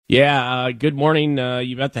Yeah, good morning.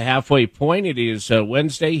 You've at the halfway point. It is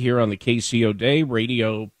Wednesday here on the KCO Day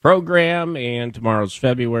radio program, and tomorrow's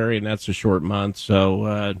February, and that's a short month.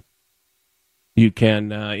 So you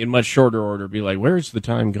can, in much shorter order, be like, where's the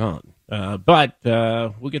time gone? But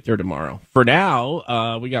we'll get there tomorrow. For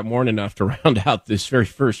now, we got more than enough to round out this very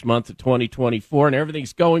first month of 2024, and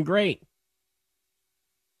everything's going great.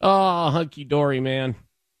 Oh, hunky-dory, man.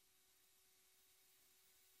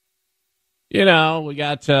 You know, we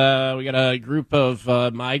got a group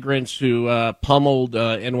of migrants who pummeled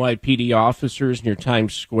NYPD officers near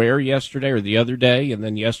Times Square yesterday or the other day, and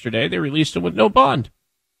then yesterday they released them with no bond.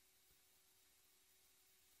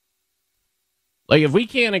 Like, if we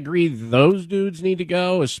can't agree those dudes need to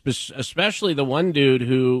go, especially the one dude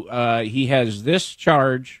who he has this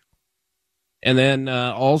charge, and then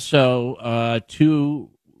also 2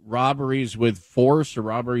 robberies with force or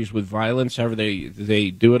robberies with violence, however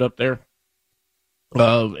they do it up there.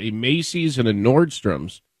 Of a Macy's and a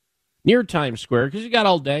Nordstrom's near Times Square, because he got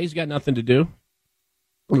all day. He's got nothing to do.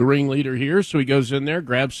 The ringleader here, so he goes in there,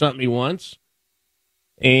 grabs something he wants,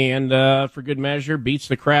 and for good measure, beats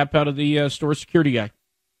the crap out of the store security guy.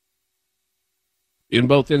 In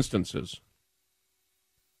both instances.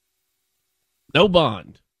 No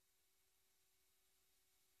bond.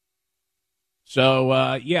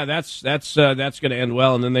 So, yeah, that's going to end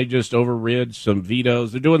well. And then they just overrid some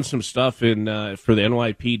vetoes. They're doing some stuff for the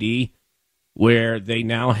NYPD where they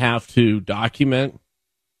now have to document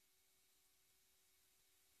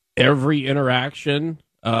every interaction,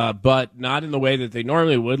 but not in the way that they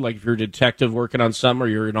normally would. Like if you're a detective working on something or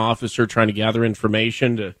you're an officer trying to gather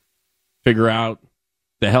information to figure out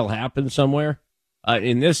the hell happened somewhere.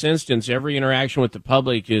 In this instance, every interaction with the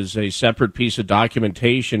public is a separate piece of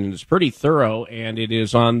documentation, and it's pretty thorough, and it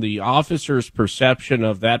is on the officer's perception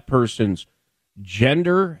of that person's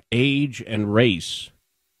gender, age, and race,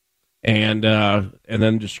 and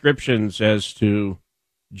then descriptions as to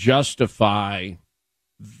justify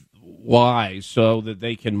why, so that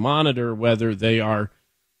they can monitor whether they are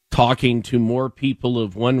talking to more people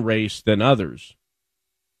of one race than others,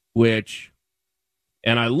 and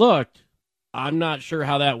I looked, I'm not sure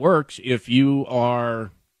how that works if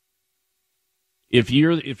you're an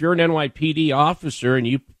NYPD officer and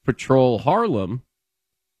you patrol Harlem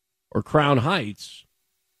or Crown Heights,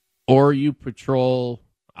 or you patrol,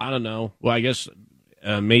 I don't know, well, I guess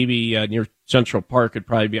maybe near Central Park would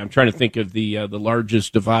probably be, I'm trying to think of the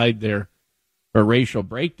largest divide there, or racial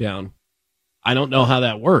breakdown. I don't know how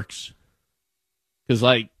that works. Because,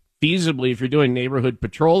 like, feasibly, if you're doing neighborhood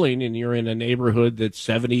patrolling and you're in a neighborhood that's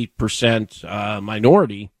 70%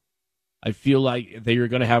 minority, I feel like they're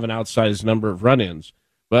going to have an outsized number of run-ins.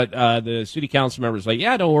 But the city council member's like,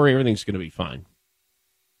 yeah, don't worry, everything's going to be fine.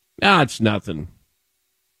 No, it's nothing.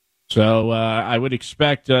 So I would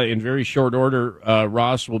expect in very short order,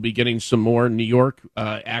 Ross will be getting some more New York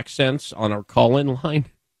accents on our call-in line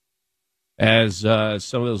as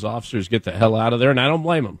some of those officers get the hell out of there, and I don't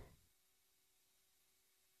blame them.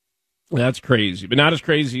 That's crazy, but not as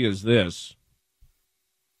crazy as this.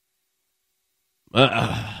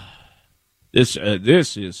 This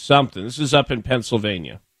is something. This is up in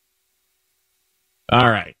Pennsylvania. All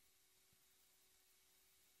right.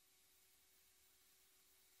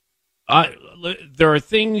 There are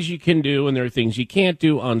things you can do and there are things you can't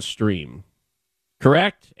do on stream.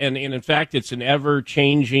 Correct? And in fact, it's an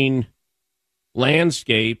ever-changing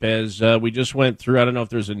landscape as we just went through. I don't know if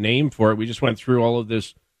there's a name for it. We just went through all of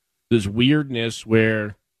this weirdness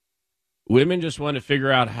where women just want to figure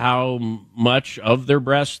out how much of their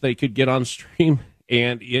breasts they could get on stream,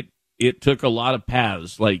 and it took a lot of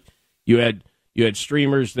paths. Like you had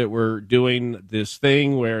streamers that were doing this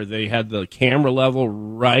thing where they had the camera level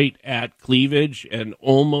right at cleavage and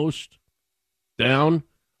almost down,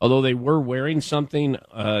 although they were wearing something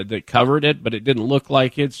that covered it, but it didn't look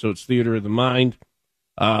like it, so it's theater of the mind.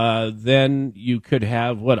 Then you could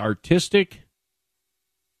have artistic.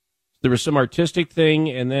 There was some artistic thing,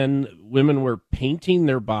 and then women were painting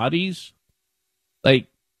their bodies. Like,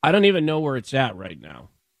 I don't even know where it's at right now.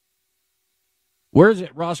 Where is it,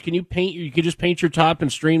 Ross? Can you paint? You can just paint your top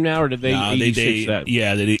and stream now, or did they? That?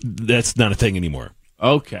 Yeah, that's not a thing anymore.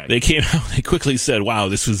 Okay, they came out. They quickly said, "Wow,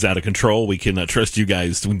 this was out of control. We cannot trust you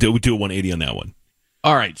guys to do a 180 on that one."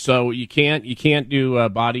 All right, so you can't do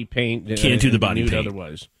body paint. Can't do the body paint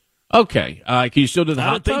otherwise. Okay, can you still do the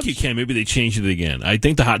hot tubs? I don't think you can. Maybe they changed it again. I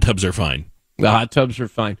think the hot tubs are fine. The hot tubs are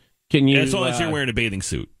fine. Can you? As long as you're wearing a bathing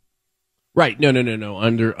suit. Right. No.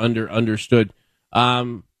 Understood.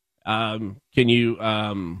 Can you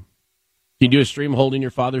do a stream holding your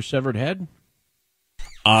father's severed head?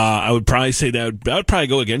 I would probably say that would probably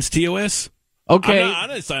go against TOS. Okay.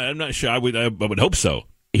 I'm not sure. I would hope so.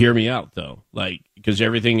 Hear me out, though. Like, because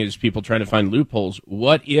everything is people trying to find loopholes.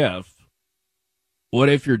 What if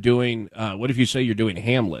you're doing, what if you say you're doing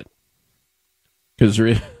Hamlet? Because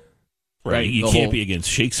right, you can't be against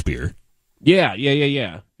Shakespeare. Yeah.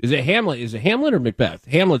 Is it Hamlet? Is it Hamlet or Macbeth?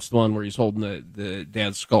 Hamlet's the one where he's holding the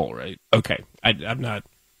dad's skull, right? Okay. I'm not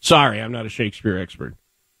a Shakespeare expert.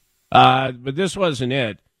 But this wasn't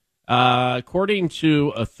it. According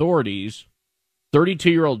to authorities,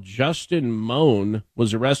 32-year-old Justin Moan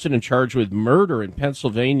was arrested and charged with murder in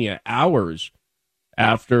Pennsylvania hours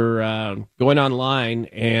after going online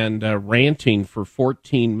and ranting for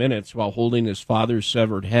 14 minutes while holding his father's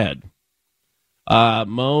severed head.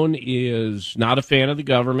 Moan is not a fan of the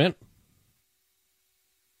government,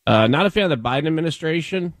 not a fan of the Biden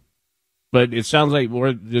administration, but it sounds like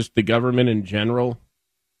more just the government in general.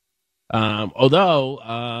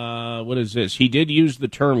 Although, what is this? He did use the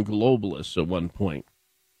term globalist at one point.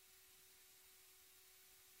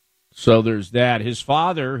 So there's that. His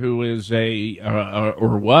father, who is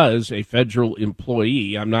or was a federal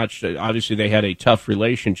employee, I'm not sure. Obviously, they had a tough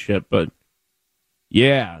relationship, but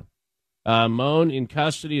yeah. Moan in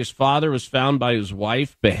custody. His father was found by his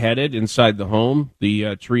wife beheaded inside the home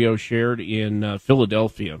the trio shared in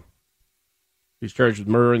Philadelphia. He's charged with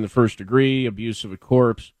murder in the first degree, abuse of a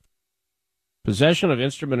corpse. Possession of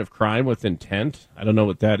instrument of crime with intent. I don't know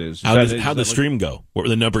what that is. How did the stream go? What were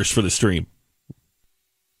the numbers for the stream?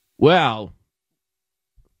 Well,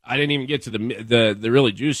 I didn't even get to the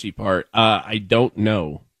really juicy part. I don't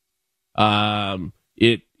know.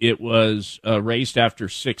 It was erased after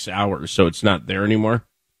 6 hours, so it's not there anymore.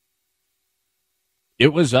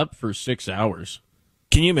 It was up for 6 hours.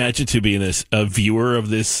 Can you imagine to being a viewer of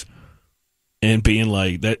this and being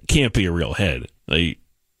like, that can't be a real head? Like.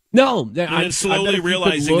 No, I'm slowly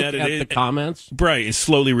realizing that it is the comments. Right, and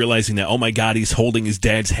slowly realizing that, oh my God, he's holding his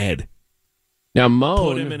dad's head. Now,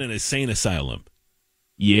 Moan. Put him in an insane asylum.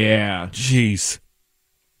 Yeah. Jeez.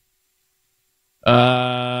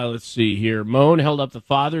 Let's see here. Moan held up the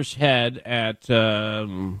father's head at,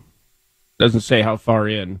 doesn't say how far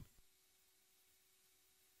in.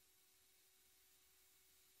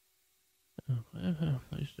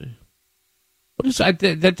 What is that?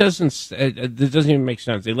 That doesn't even make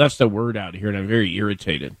sense. They left the word out here, and I'm very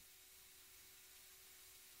irritated.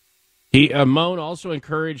 Moan also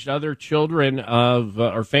encouraged other children of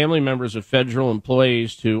or family members of federal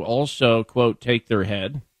employees to also, quote, take their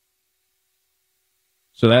head.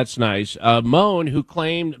 So that's nice. Moan, who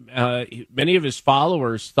claimed many of his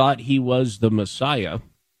followers thought he was the Messiah.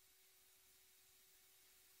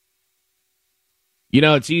 You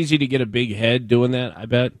know, it's easy to get a big head doing that, I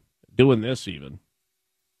bet. Doing this even.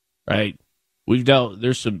 Right?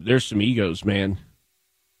 There's some egos, man.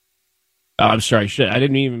 Oh, I'm sorry, I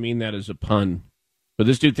didn't even mean that as a pun. But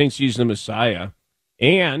this dude thinks he's the Messiah.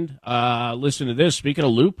 And listen to this, speaking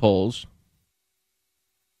of loopholes,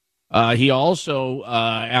 he also,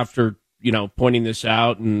 after, pointing this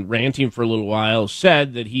out and ranting for a little while,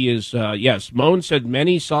 said that he is, yes, Moan said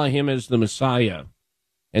many saw him as the Messiah.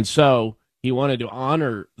 And so he wanted to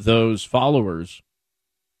honor those followers.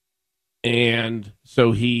 And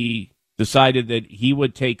so he decided that he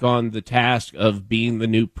would take on the task of being the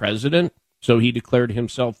new president. So he declared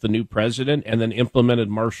himself the new president and then implemented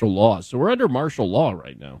martial law. So we're under martial law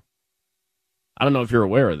right now. I don't know if you're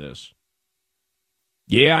aware of this.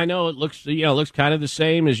 Yeah, I know it looks kind of the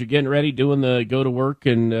same as you're getting ready doing the go to work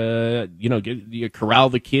and you corral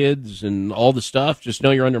the kids and all the stuff. Just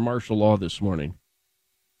know you're under martial law this morning.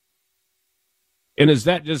 And does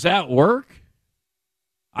that work?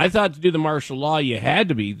 I thought to do the martial law, you had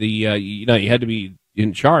to be you had to be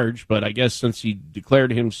in charge. But I guess since he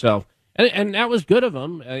declared himself, and that was good of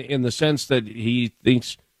him in the sense that he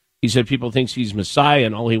said people thinks he's Messiah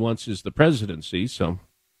and all he wants is the presidency. So,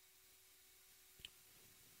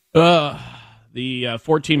 the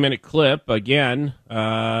 14-minute clip again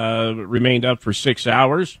remained up for 6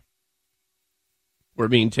 hours. We're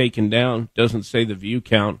being taken down. Doesn't say the view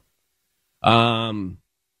count.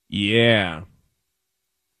 Yeah.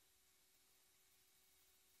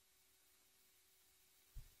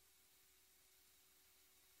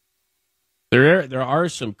 There are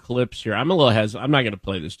some clips here. I'm a little hesitant. I'm not going to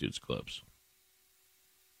play this dude's clips.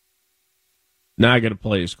 Not going to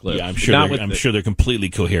play his clips. Yeah, I'm sure they're completely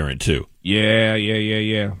coherent too. Yeah.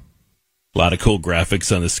 A lot of cool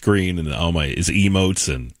graphics on the screen and his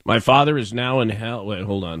emotes and. My father is now in hell. Wait,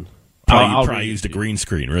 hold on. Probably used a green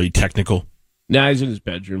screen. Really technical. No, he's in his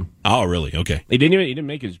bedroom. Oh, really? Okay. He didn't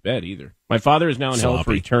make his bed either. My father is now in hell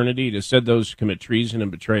for eternity. It is said those who commit treason and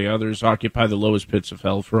betray others occupy the lowest pits of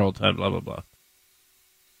hell for all time, blah, blah, blah.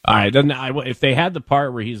 All right, then if they had the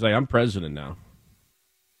part where he's like, "I'm president now."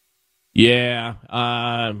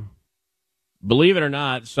 Yeah, believe it or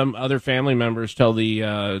not, some other family members tell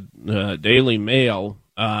the Daily Mail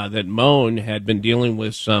that Moan had been dealing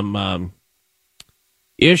with some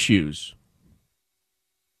issues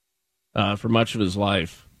for much of his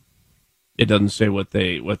life. It doesn't say what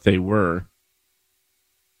they were.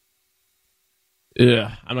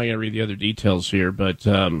 Yeah, I'm not going to read the other details here, but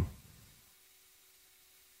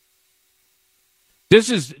this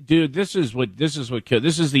is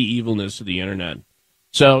the evilness of the internet.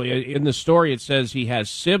 So in the story, it says he has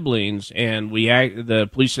siblings, and the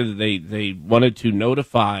police said that they wanted to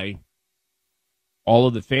notify all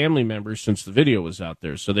of the family members since the video was out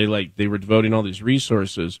there. So they were devoting all these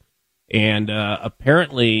resources, and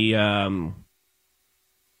apparently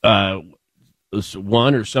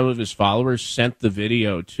one or some of his followers sent the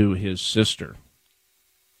video to his sister.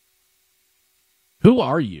 Who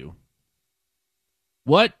are you?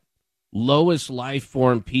 What lowest life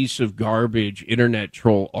form piece of garbage internet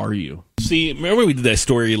troll are you? See, remember we did that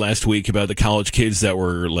story last week about the college kids that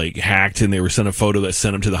were like hacked and they were sent a photo that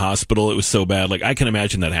sent them to the hospital? It was so bad. Like, I can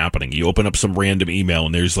imagine that happening. You open up some random email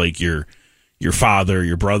and there's like your father,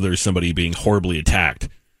 your brother, somebody being horribly attacked.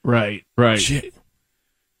 Right. Shit.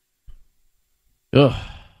 Ugh.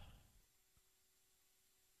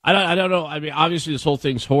 I don't know. I mean, obviously this whole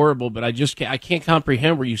thing's horrible, but I can't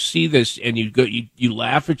comprehend where you see this and you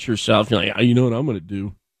laugh at yourself. You're like, you know what I'm going to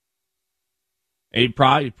do? And he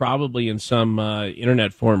probably in some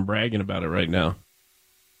internet forum bragging about it right now.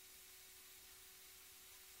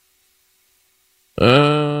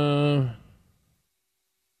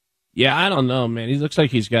 Yeah, I don't know, man. He looks like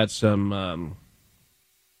he's got some.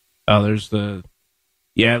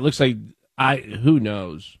 It looks like who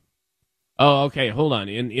knows. Oh, okay, hold on.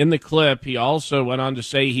 In the clip, he also went on to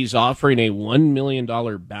say he's offering a $1 million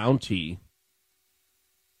bounty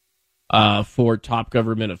for top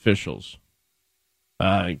government officials,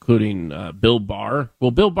 including Bill Barr. Well,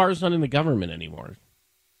 Bill Barr's not in the government anymore.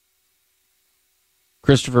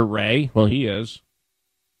 Christopher Wray, well, he is.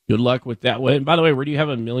 Good luck with that. And by the way, where do you have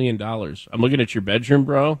 $1 million? I'm looking at your bedroom,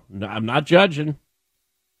 bro. No, I'm not judging.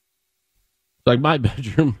 It's like my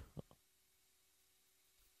bedroom.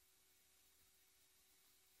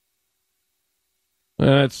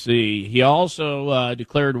 Let's see. He also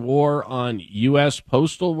declared war on U.S.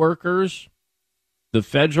 postal workers, the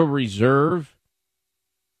Federal Reserve,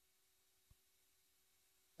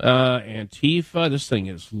 Antifa. This thing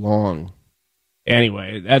is long.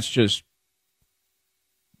 Anyway, that's just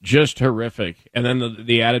horrific. And then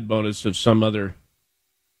the added bonus of some other.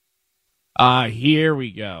 Here we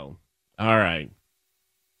go. All right.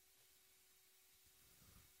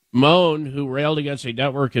 Moan, who railed against a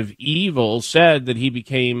network of evil, said that he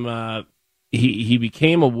became he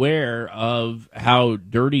became aware of how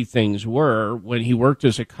dirty things were when he worked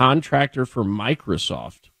as a contractor for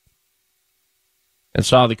Microsoft and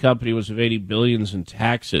saw the company was evading billions in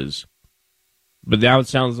taxes. But now it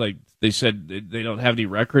sounds like they said they don't have any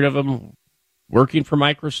record of him working for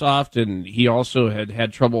Microsoft, and he also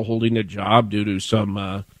had trouble holding a job due to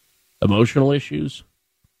some emotional issues.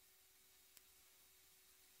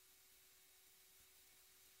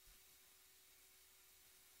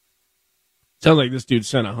 Sounds like this dude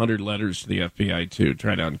sent 100 letters to the FBI, too,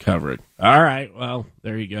 trying to uncover it. All right, well,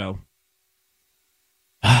 there you go.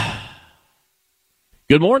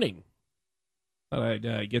 Good morning. Thought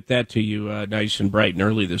I'd get that to you nice and bright and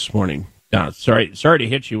early this morning. Sorry to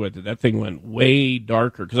hit you with it. That thing went way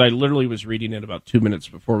darker, because I literally was reading it about 2 minutes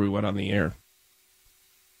before we went on the air.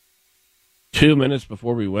 2 minutes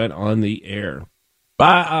before we went on the air.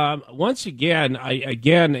 But once again,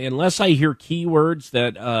 unless I hear keywords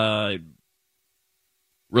that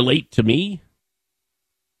relate to me,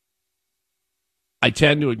 I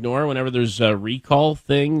tend to ignore whenever there's a recall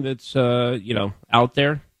thing that's out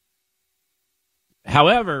there.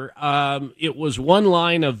 However, it was one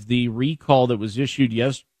line of the recall that was issued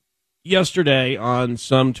yesterday on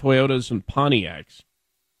some Toyotas and Pontiacs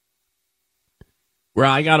where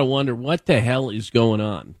I got to wonder what the hell is going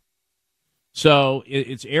on. So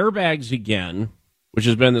it's airbags again, which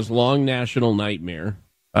has been this long national nightmare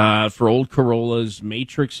for old Corollas,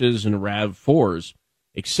 Matrixes, and RAV4s,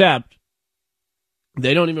 except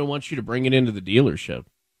they don't even want you to bring it into the dealership.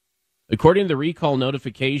 According to the recall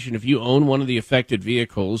notification, if you own one of the affected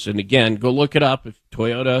vehicles, and again, go look it up, if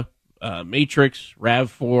Toyota, Matrix,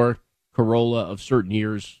 RAV4, Corolla of certain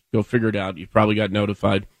years, go figure it out. You've probably got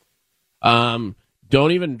notified.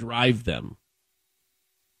 Don't even drive them.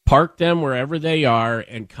 Park them wherever they are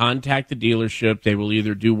and contact the dealership. They will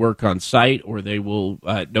either do work on site or they will,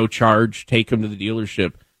 no charge, take them to the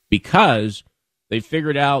dealership. because they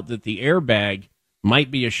figured out that the airbag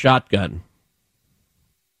might be a shotgun.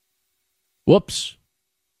 Whoops.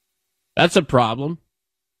 That's a problem.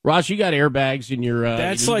 Ross, you got airbags in your...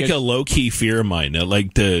 That's like a low-key fear of mine.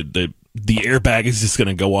 Like the airbag is just going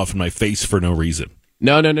to go off in my face for no reason.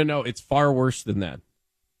 No. It's far worse than that.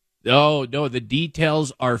 No, the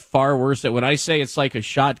details are far worse. When I say it's like a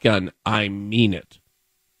shotgun, I mean it.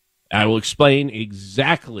 I will explain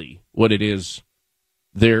exactly what it is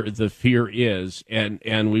the fear is,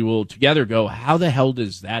 and we will together go, how the hell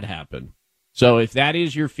does that happen? So if that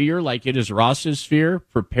is your fear, like it is Ross's fear,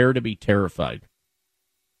 prepare to be terrified.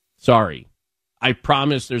 Sorry. I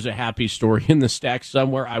promise there's a happy story in the stack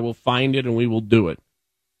somewhere. I will find it and we will do it.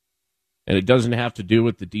 And it doesn't have to do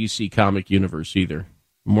with the DC comic universe either.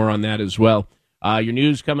 More on that as well. Your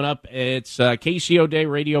news coming up. It's KCO Day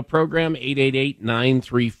radio program,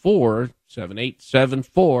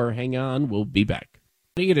 888-934-7874. Hang on, we'll be back.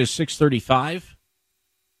 It is 6:35.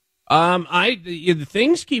 The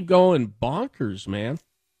things keep going bonkers, man.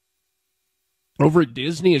 Over at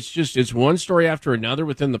Disney, it's one story after another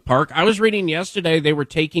within the park. I was reading yesterday they were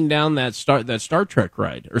taking down that Star Trek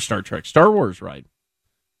ride, or Star Wars ride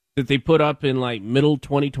that they put up in like middle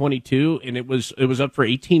 2022, and it was up for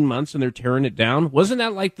 18 months, and they're tearing it down. Wasn't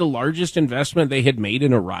that like the largest investment they had made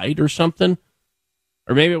in a ride or something?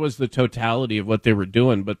 Or maybe it was the totality of what they were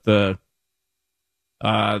doing, but the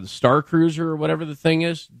Star Cruiser or whatever the thing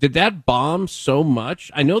is, did that bomb so much?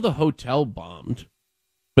 I know the hotel bombed,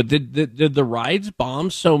 but did the rides bomb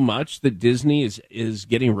so much that Disney is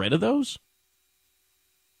getting rid of those?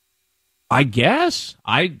 I guess.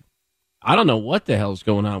 I don't know what the hell's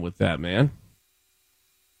going on with that, man.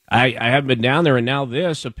 I haven't been down there, and now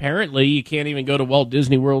this. Apparently, you can't even go to Walt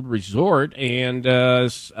Disney World Resort and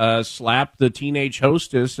slap the teenage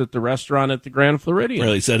hostess at the restaurant at the Grand Floridian.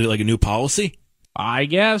 Really? Is that like a new policy? I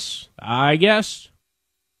guess.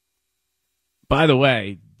 By the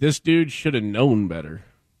way, this dude should have known better.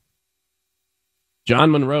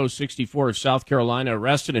 John Monroe, 64, of South Carolina,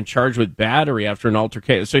 arrested and charged with battery after an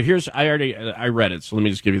altercation. So I read it, so let me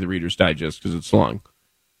just give you the Reader's Digest because it's long.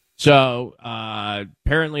 So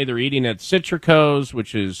apparently they're eating at Citrico's,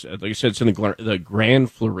 which is, like I said, it's in the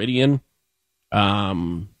Grand Floridian.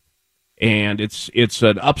 And it's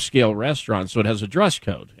an upscale restaurant, so it has a dress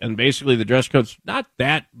code. And basically the dress code's not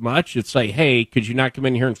that much. It's like, hey, could you not come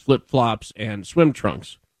in here in flip-flops and swim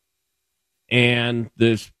trunks? And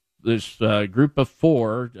this group of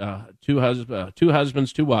four, two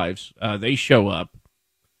husbands, two wives, they show up.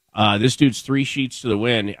 This dude's 3 sheets to the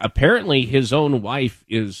wind. Apparently, his own wife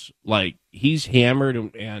is like, he's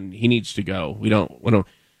hammered and he needs to go. We don't.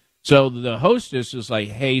 So the hostess is like,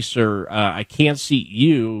 hey, sir, I can't seat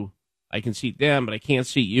you. I can seat them, but I can't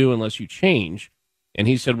seat you unless you change. And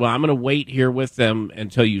he said, well, I'm going to wait here with them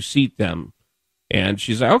until you seat them. And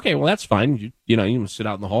she's like, okay, well, that's fine. You can sit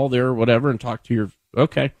out in the hall there or whatever and talk to your,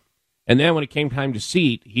 okay. And then when it came time to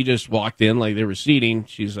seat, he just walked in like they were seating.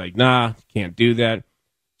 She's like, nah, can't do that.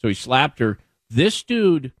 So he slapped her. This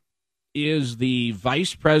dude is the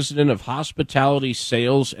vice president of hospitality,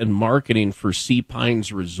 sales, and marketing for Sea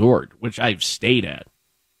Pines Resort, which I've stayed at.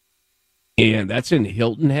 And that's in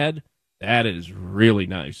Hilton Head. That is really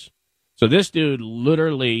nice. So this dude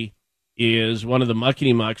literally is one of the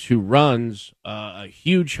muckety-mucks who runs a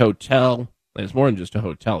huge hotel. It's more than just a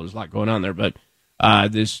hotel. There's a lot going on there, but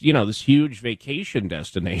this huge vacation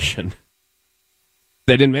destination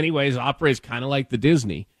that in many ways operates kind of like the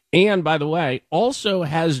Disney. And, by the way, also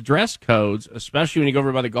has dress codes, especially when you go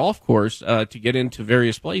over by the golf course, to get into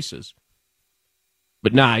various places.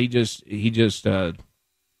 But he just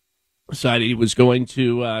decided he was going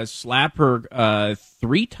to slap her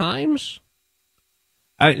 3 times.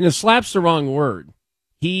 And slap's the wrong word.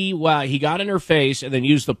 He got in her face and then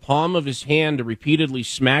used the palm of his hand to repeatedly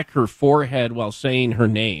smack her forehead while saying her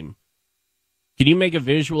name. Can you make a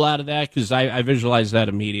visual out of that? Because I visualized that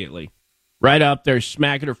immediately. Right up there,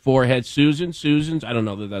 smacking her forehead. Susan's, I don't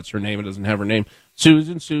know that that's her name. It doesn't have her name.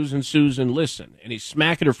 Susan, listen. And he's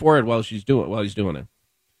smacking her forehead while he's doing it.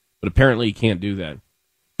 But apparently he can't do that.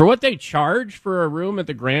 For what they charge for a room at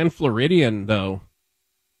the Grand Floridian, though,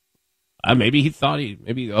 maybe he thought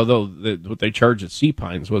although what they charge at Sea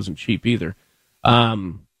Pines wasn't cheap either.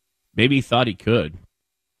 Maybe he thought he could.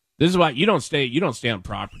 This is why you don't stay on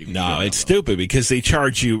property. No, it's stupid because they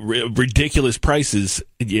charge you ridiculous prices.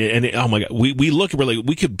 And oh my God, we look, we're like,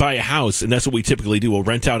 we could buy a house, and that's what we typically do. We'll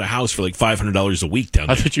rent out a house for like $500 a week down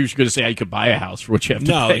there. I thought you were going to say I could buy a house for what you have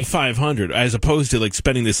to pay. No, like $500, as opposed to like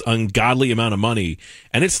spending this ungodly amount of money.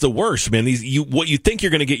 And it's the worst, man. What you think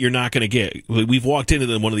you're going to get, you're not going to get. We've walked into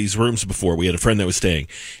one of these rooms before. We had a friend that was staying,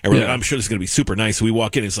 and we're like, I'm sure this is going to be super nice. So we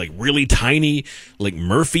walk in, it's like really tiny, like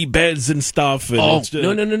Murphy beds and stuff. And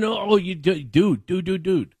no. Oh, you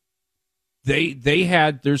dude. They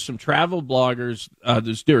had, there's some travel bloggers,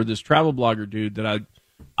 this travel blogger dude that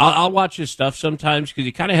I'll watch his stuff sometimes because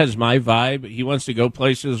he kind of has my vibe. He wants to go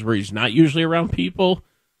places where he's not usually around people.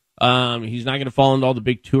 He's not going to fall into all the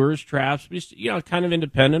big tourist traps. But he's, kind of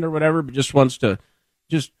independent or whatever, but just wants to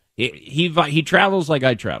he travels like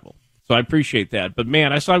I travel. So I appreciate that. But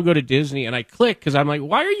man, I saw him go to Disney and I clicked because I'm like,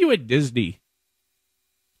 why are you at Disney?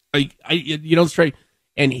 Straight.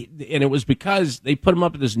 And it was because they put him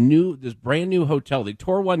up at this brand new hotel. They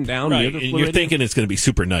tore one down. Right, and you're thinking it's going to be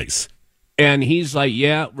super nice. And he's like,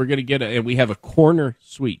 yeah, we're going to get and we have a corner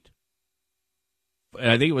suite.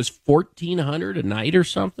 And I think it was $1,400 a night or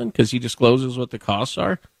something because he discloses what the costs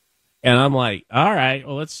are. And I'm like, all right,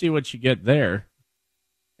 well, let's see what you get there.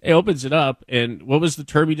 He opens it up, and what was the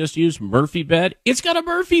term he just used? Murphy bed? It's got a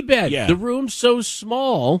Murphy bed. Yeah. The room's so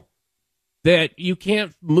small that you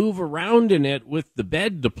can't move around in it with the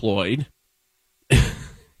bed deployed.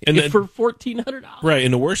 And then, for $1,400. Right,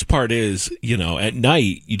 and the worst part is, at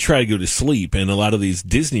night you try to go to sleep, and a lot of these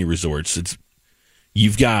Disney resorts,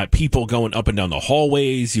 you've got people going up and down the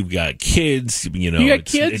hallways. You've got kids. You got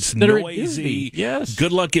kids it's that noisy. Are at Disney. Yes.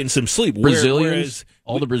 Good luck getting some sleep. Brazilians,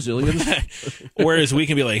 all the Brazilians. Whereas we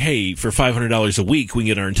can be like, hey, for $500 a week, we can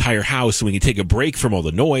get our entire house, and we can take a break from all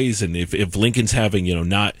the noise. And if Lincoln's having,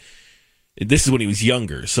 not. This is when he was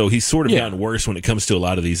younger, so he's sort of gotten worse when it comes to a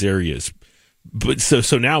lot of these areas. But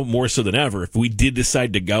so now more so than ever, if we did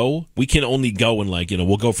decide to go, we can only go and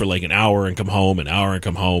we'll go for like an hour and come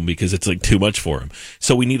home, because it's like too much for him.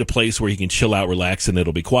 So we need a place where he can chill out, relax, and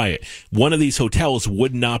it'll be quiet. One of these hotels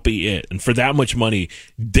would not be it. And for that much money,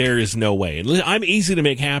 there is no way. And I'm easy to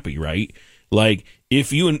make happy, right? Like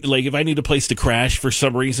if I need a place to crash for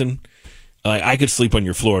some reason, I could sleep on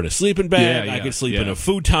your floor in a sleeping bag. I could sleep in a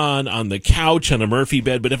futon, on the couch, on a Murphy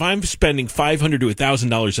bed. But if I'm spending $500 to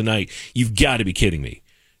 $1,000 a night, you've got to be kidding me.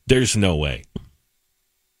 There's no way.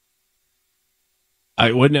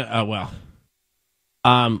 I wouldn't. What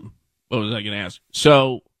was I going to ask?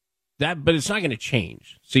 So but it's not going to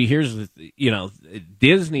change. See, here's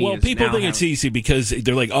Disney. Well, people think it's easy because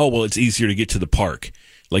they're like, oh, well, it's easier to get to the park.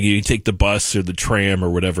 Like you take the bus or the tram or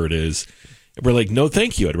whatever it is. We're like, no,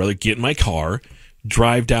 thank you. I'd rather get in my car,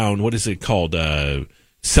 drive down, what is it called?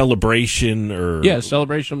 Celebration or... Yeah,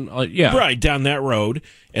 Celebration. Right, down that road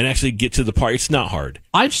and actually get to the park. It's not hard.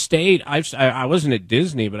 I've stayed. I wasn't at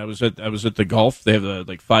Disney, but I was at the golf. They have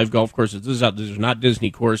 5 golf courses. These are not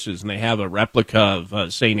Disney courses, and they have a replica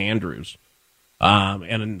of St. Andrews.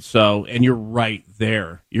 And you're right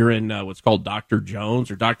there. You're in what's called Dr.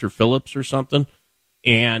 Jones or Dr. Phillips or something.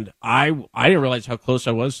 And I didn't realize how close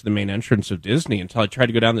I was to the main entrance of Disney until I tried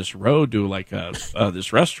to go down this road to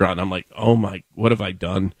this restaurant. I'm like, oh my, what have I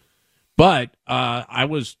done? But I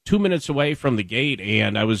was 2 minutes away from the gate,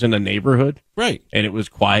 and I was in a neighborhood, right? And it was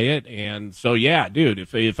quiet, and so yeah, dude,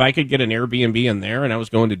 if I could get an Airbnb in there, and I was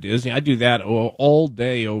going to Disney, I'd do that all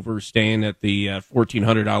day over staying at the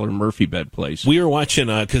 $1,400 Murphy bed place. We were watching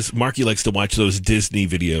because Marky likes to watch those Disney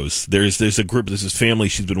videos. There's a group, there's this family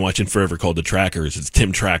she's been watching forever called the Trackers. It's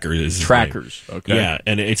Tim Tracker. Trackers, okay, yeah,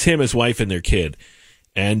 and it's him, his wife, and their kid,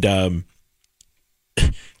 and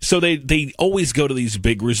so they always go to these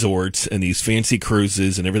big resorts and these fancy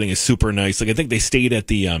cruises, and everything is super nice. Like I think they stayed at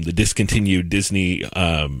the discontinued Disney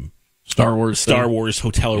Star Wars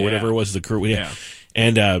hotel or whatever it was, the crew. Yeah.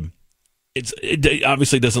 And it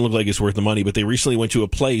obviously doesn't look like it's worth the money, but they recently went to a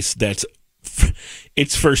place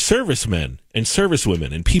it's for servicemen and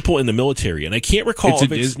servicewomen and people in the military. And I can't recall it's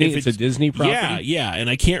a Disney property. Yeah, and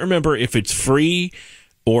I can't remember if it's free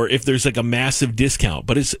or if there's like a massive discount,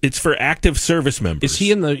 but it's for active service members.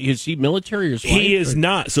 Is he military or something? He is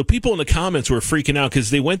not. So people in the comments were freaking out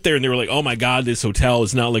because they went there and they were like, oh my God, this hotel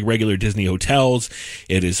is not like regular Disney hotels.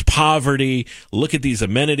 It is poverty. Look at these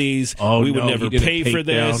amenities. We would never pay for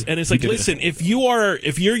this. And it's like, listen, if you're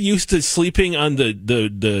used to sleeping on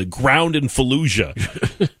the ground in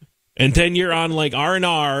Fallujah And then you're on like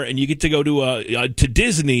R&R, and you get to go to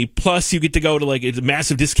Disney. Plus, you get to go to like it's a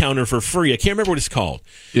massive discounter for free. I can't remember what it's called.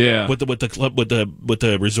 Yeah, what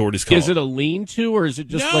the resort is called. Is it a lean-to, or is it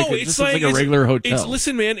just it's like a regular hotel?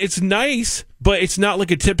 Listen, man, it's nice, but it's not like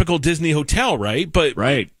a typical Disney hotel, right? But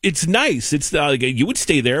it's nice. It's you would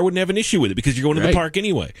stay there, wouldn't have an issue with it because you're going to the park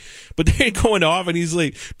anyway. But they're going off, and he's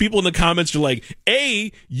like, people in the comments are like,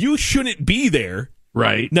 "A, you shouldn't be there."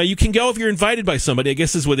 Right. Now, you can go if you're invited by somebody. I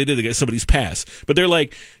guess this is what they did to get somebody's pass. But they're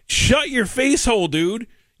like, shut your face hole, dude.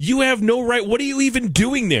 You have no right. What are you even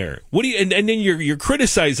doing there? What do you? And then you're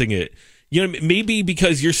criticizing it. You know, maybe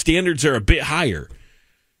because your standards are a bit higher.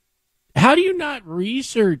 How do you not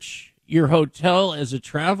research your hotel as a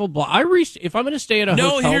travel blog? If I'm going to stay at a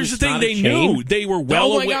hotel, no. Here's the thing: they knew. They were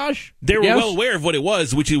well. Oh my gosh! They were well aware of what it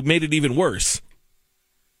was, which made it even worse.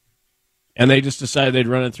 And they just decided they'd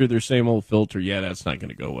run it through their same old filter. Yeah, that's not going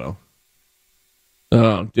to go well.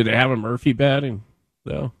 Oh, did it have a Murphy bed?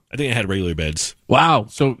 No. I think it had regular beds. Wow.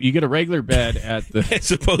 So you get a regular bed at the...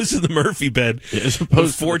 as opposed to the Murphy bed. As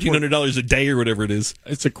opposed to $1,400 a day or whatever it is.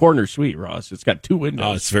 It's a corner suite, Ross. It's got 2 windows.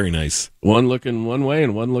 Oh, it's very nice. One looking one way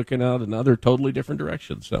and one looking out another totally different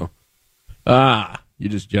direction. So, you're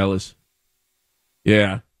just jealous.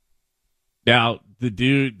 Yeah. Now... The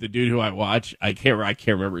dude who I watch, I can't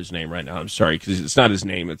remember his name right now. I'm sorry because it's not his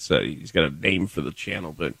name. It's he's got a name for the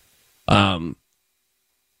channel, but like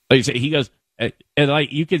I say, he goes and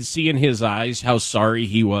like you could see in his eyes how sorry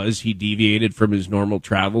he was. He deviated from his normal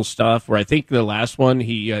travel stuff. Where I think the last one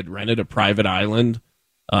he had rented a private island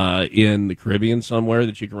in the Caribbean somewhere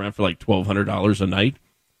that you can rent for like $1,200 a night,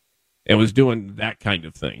 and was doing that kind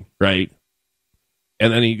of thing, right?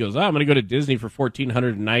 And then he goes, I'm going to go to Disney for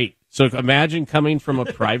 $1,400 a night. So imagine coming from a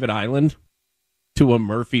private island to a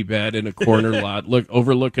Murphy bed in a corner lot,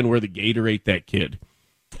 overlooking where the gator ate that kid.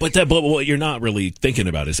 But what you're not really thinking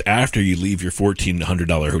about is after you leave your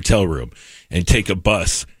 $1,400 hotel room and take a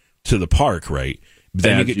bus to the park, right?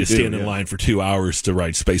 Then you get to stand in line for 2 hours to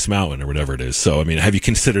ride Space Mountain or whatever it is. So, I mean, have you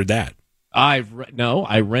considered that? I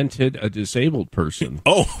rented a disabled person.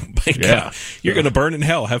 Oh, my God. You're going to burn in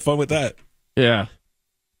hell. Have fun with that. Yeah.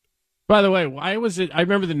 By the way, why was it? I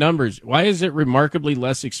remember the numbers. Why is it remarkably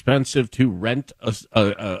less expensive to rent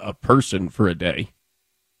a person for a day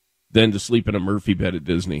than to sleep in a Murphy bed at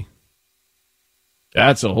Disney?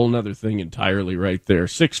 That's a whole nother thing entirely right there.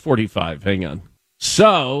 6:45. Hang on.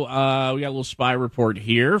 So we got a little spy report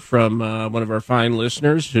here from one of our fine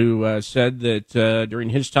listeners who said that during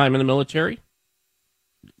his time in the military,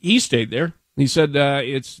 he stayed there. He said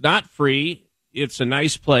it's not free. It's a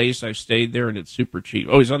nice place. I've stayed there, and it's super cheap.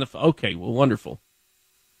 Oh, he's on the phone. Okay, well, wonderful.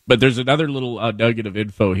 But there's another little nugget of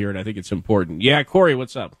info here, and I think it's important. Yeah, Corey,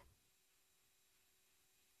 what's up?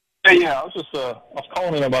 Hey, yeah, I was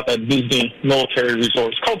calling in about that Disney military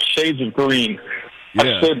resort. It's called Shades of Green. Yeah.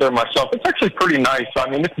 I stayed there myself. It's actually pretty nice. I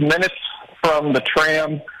mean, it's minutes from the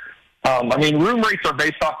tram. I mean, room rates are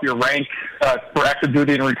based off your rank for active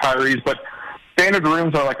duty and retirees, but standard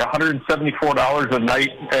rooms are like $174 a night,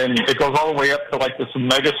 and it goes all the way up to like this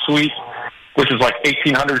mega suite, which is like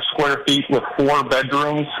 1,800 square feet with 4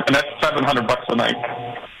 bedrooms, and that's $700 a night.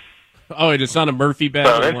 Oh, it's not a Murphy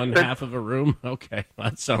bed in one half of a room? Okay,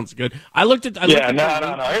 that sounds good. I looked at the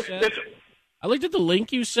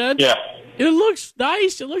link you said. Yeah. It looks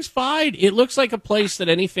nice. It looks fine. It looks like a place that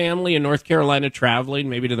any family in North Carolina traveling,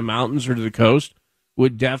 maybe to the mountains or to the coast,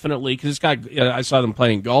 would definitely, because it's got, I saw them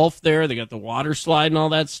playing golf there. They got the water slide and all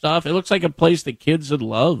that stuff. It looks like a place that kids would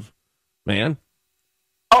love, man.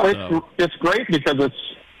 Oh, it's great because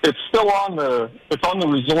it's still on the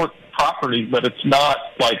resort property, but it's not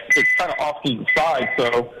like, it's kind of off to the side.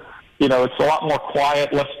 So, it's a lot more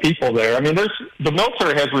quiet, less people there. I mean, the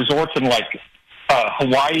military has resorts in like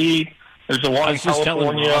Hawaii. There's the one in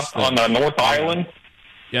California on the North Island.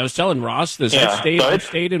 Yeah, I was telling Ross this. Yeah, I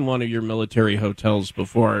stayed in one of your military hotels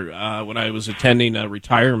before when I was attending a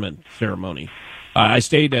retirement ceremony. I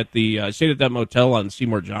stayed at that motel on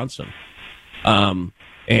Seymour Johnson.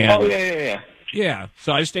 Yeah.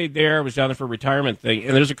 So I stayed there. I was down there for a retirement thing,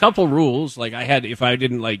 and there's a couple rules. Like if I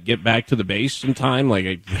didn't get back to the base in time,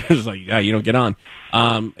 it was you don't get on,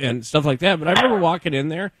 and stuff like that. But I remember walking in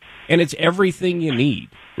there, and it's everything you need.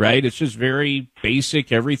 Right, it's just very basic,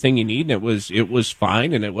 everything you need, and it was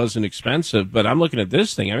fine, and it wasn't expensive. But I'm looking at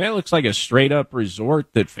this thing. I mean, it looks like a straight up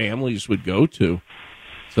resort that families would go to.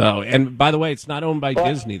 So, and by the way, it's not owned by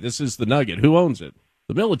Disney. This is the nugget. Who owns it?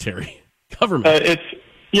 The military, government.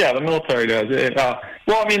 The military does.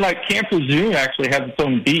 Well, I mean, like Camp Lejeune actually has its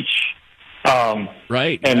own beach.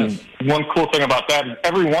 Right. And one cool thing about that is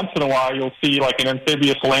every once in a while you'll see like an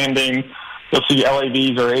amphibious landing. You'll see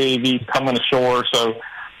LAVs or AAVs coming ashore. So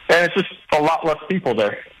and it's just a lot less people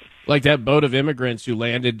there. Like that boat of immigrants who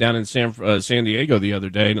landed down in San Diego the other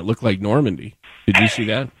day, and it looked like Normandy. Did you see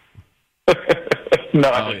that? No,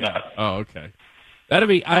 I did not. Oh, okay. That'd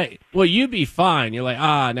be well, you'd be fine. You're like,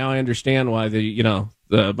 now I understand why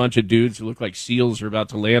the bunch of dudes who look like seals are about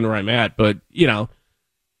to land where I'm at. But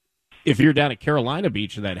if you're down at Carolina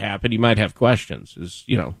Beach and that happened, you might have questions.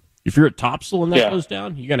 If you're at Topsail and that goes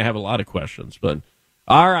down, you're gonna have a lot of questions. But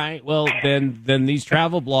all right, well then these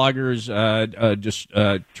travel bloggers just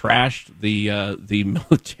trashed the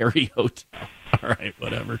military hotel. All right,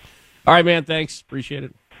 whatever. All right, man. Thanks. Appreciate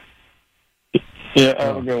it. Yeah,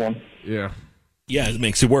 have a good one. Yeah. Yeah, it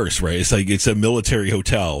makes it worse, right? It's like it's a military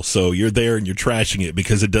hotel, so you're there and you're trashing it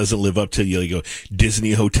because it doesn't live up to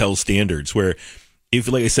Disney hotel standards. Where,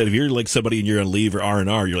 like I said, if you're like somebody and you're on leave or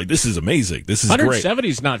R&R, you're like, this is amazing, this is great. 170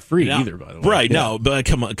 is not free either, by the way. Right? Yeah. No, but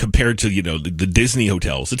come on, compared to the Disney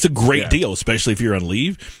hotels, it's a great deal, especially if you're on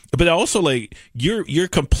leave. But also, like you're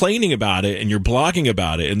complaining about it and you're blogging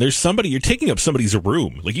about it, and there's you're taking up somebody's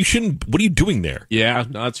room. Like you shouldn't. What are you doing there? Yeah,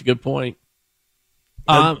 no, that's a good point.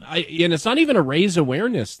 And it's not even a raise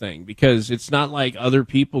awareness thing because it's not like other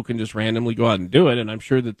people can just randomly go out and do it. And I'm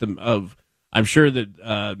sure that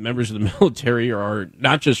members of the military are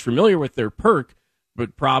not just familiar with their perk,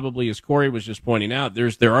 but probably, as Corey was just pointing out,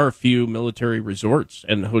 there are a few military resorts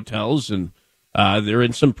and hotels, and they're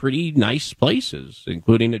in some pretty nice places,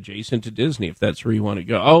 including adjacent to Disney, if that's where you want to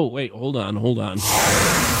go. Oh, wait, hold on. Oh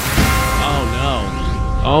no.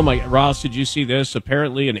 Oh my, Ross, did you see this?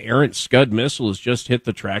 Apparently an errant Scud missile has just hit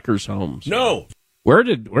the tracker's homes. No.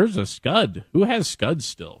 Where's the Scud? Who has Scud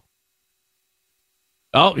still?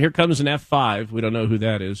 Oh, here comes an F5. We don't know who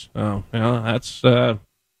that is. Oh, well,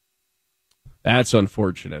 that's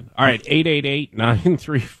unfortunate. All right,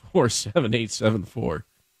 888-934-7874.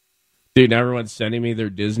 Dude, now everyone's sending me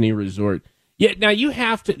their Disney resort. Yeah, now you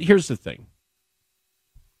have to, here's the thing.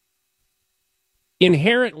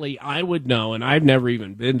 Inherently, I would know, and I've never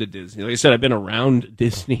even been to Disney. Like I said, I've been around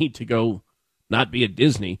Disney to go not be at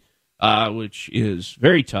Disney, which is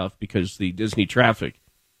very tough because the Disney traffic.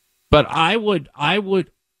 But I would,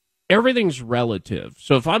 everything's relative.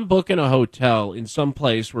 So if I'm booking a hotel in some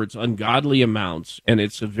place where it's ungodly amounts and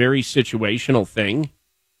it's a very situational thing,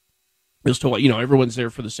 as to what, everyone's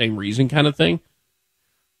there for the same reason kind of thing,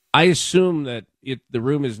 I assume that the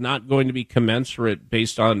room is not going to be commensurate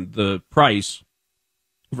based on the price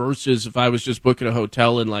versus if I was just booking a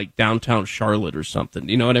hotel in like downtown Charlotte or something.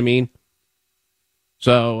 You know what I mean?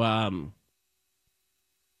 So,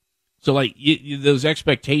 those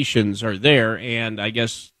expectations are there, and I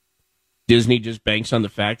guess Disney just banks on the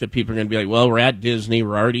fact that people are going to be like, well, we're at Disney,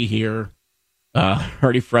 we're already here,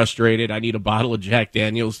 already frustrated, I need a bottle of Jack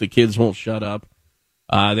Daniels, the kids won't shut up.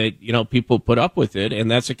 People put up with it, and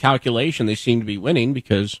that's a calculation they seem to be winning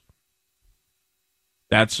because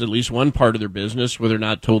that's at least one part of their business where they're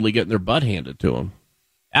not totally getting their butt handed to them.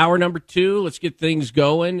 Hour number 2, let's get things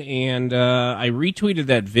going. And I retweeted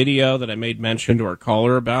that video that I made mention to our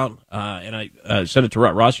caller about, and I sent it to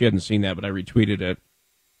Ross. You hadn't seen that, but I retweeted it.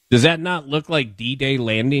 Does that not look like D-Day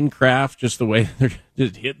landing craft, just the way they're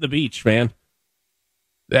just hitting the beach, man?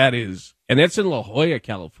 That is. And that's in La Jolla,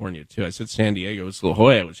 California, too. I said San Diego. It's La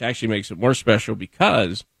Jolla, which actually makes it more special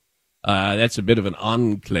because that's a bit of an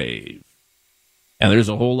enclave. And there's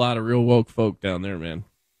a whole lot of real woke folk down there, man.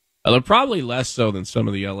 They're probably less so than some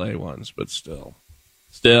of the L.A. ones, but still,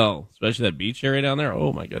 especially that beach area down there.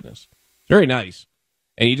 Oh my goodness, very nice.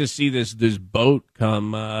 And you just see this boat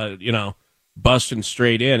come, busting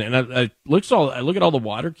straight in. And I look at all the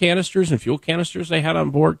water canisters and fuel canisters they had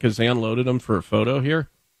on board because they unloaded them for a photo here.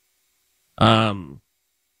 And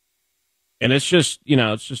it's just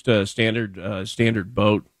a standard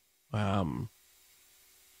boat.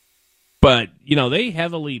 But, they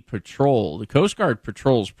heavily patrol. The Coast Guard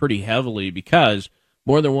patrols pretty heavily because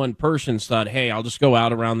more than one person's thought, hey, I'll just go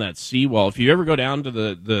out around that seawall. If you ever go down to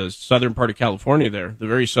the southern part of California there, the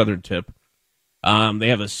very southern tip, they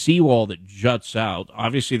have a seawall that juts out.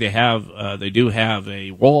 Obviously, they do have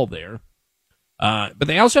a wall there. But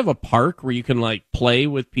they also have a park where you can, play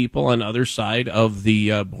with people on the other side of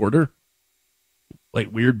the border.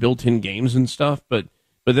 Like weird built-in games and stuff, But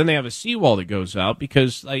then they have a seawall that goes out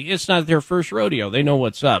because it's not their first rodeo. They know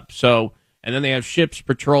what's up. So, and then they have ships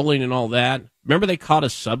patrolling and all that. Remember they caught a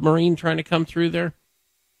submarine trying to come through there?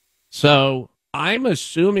 So I'm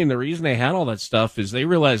assuming the reason they had all that stuff is they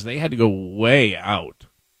realized they had to go way out.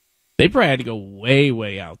 They probably had to go way,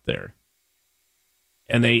 way out there.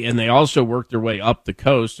 And they also worked their way up the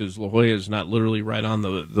coast as La Jolla is not literally right on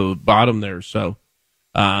the bottom there. So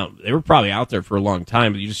they were probably out there for a long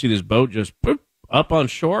time. But you just see this boat just boop, up on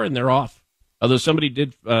shore, and they're off. Although somebody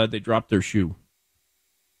did, they dropped their shoe.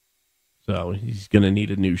 So he's going to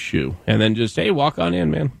need a new shoe. And then just, hey, walk on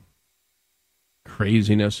in, man.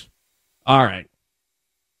 Craziness. All right.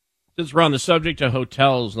 Since we're on the subject of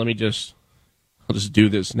hotels, I'll just do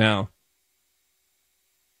this now.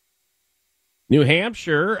 New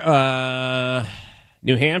Hampshire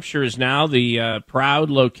is now the proud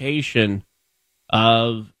location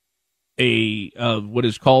of what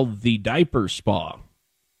is called the diaper spa.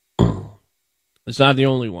 It's not the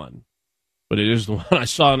only one, but it is the one I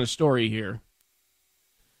saw in a story here.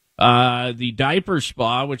 The diaper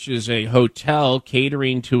spa, which is a hotel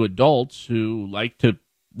catering to adults who like to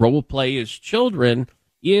role play as children,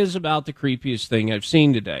 is about the creepiest thing I've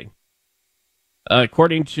seen today.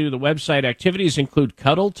 According to the website, activities include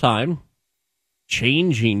cuddle time,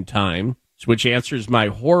 changing time, which answers my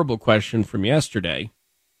horrible question from yesterday.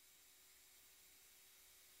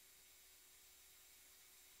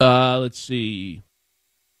 Let's see.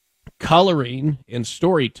 Coloring and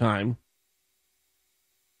story time.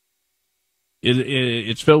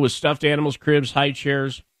 It's filled with stuffed animals, cribs, high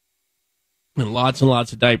chairs, and lots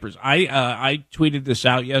of diapers. I tweeted this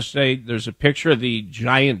out yesterday. There's a picture of the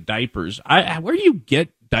giant diapers. Where do you get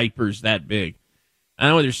diapers that big? I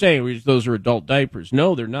know what they're saying. Those are adult diapers.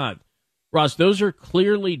 No, they're not. Ross, those are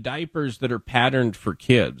clearly diapers that are patterned for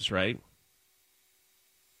kids, right?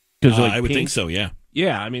 I would think so, yeah.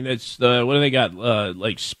 Yeah, I mean, that's what do they got?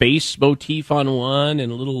 Like space motif on one and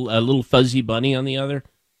a little fuzzy bunny on the other.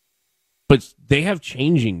 But they have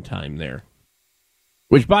changing time there.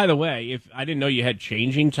 Which, by the way, if I didn't know you had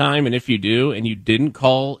changing time, and if you do, and you didn't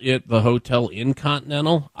call it the Hotel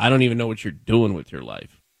Intercontinental, I don't even know what you're doing with your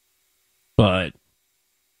life. But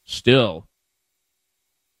still,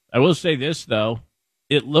 I will say this though: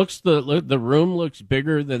 the room looks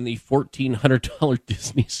bigger than the $1,400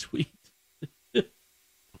 Disney suite.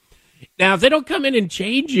 Now, if they don't come in and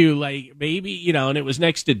change you, like maybe, and it was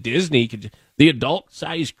next to Disney, the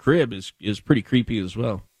adult-sized crib is pretty creepy as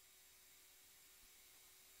well.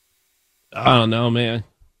 I don't know, man.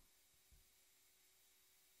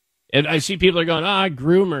 And I see people are going,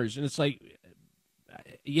 groomers. And it's like,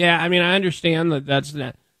 yeah, I mean, I understand that's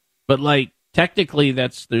not. But, like, technically,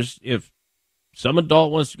 if some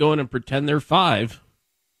adult wants to go in and pretend they're 5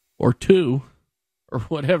 or 2 or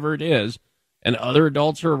whatever it is, and other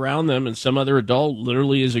adults are around them, and some other adult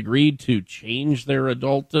literally has agreed to change their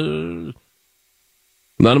adult, none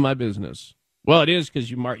of my business. Well, it is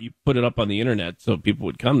because you put it up on the internet so people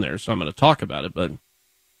would come there, so I'm going to talk about it, but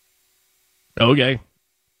okay.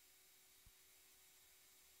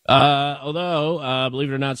 Although,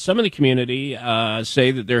 believe it or not, some of the community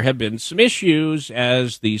say that there have been some issues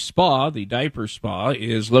as the diaper spa,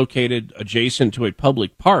 is located adjacent to a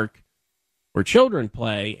public park where children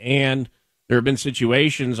play, and there have been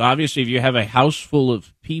situations, obviously, if you have a house full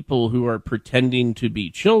of people who are pretending to be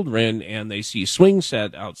children and they see swing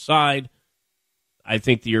set outside, I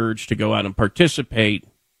think the urge to go out and participate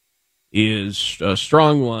is a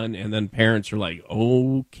strong one, and then parents are like,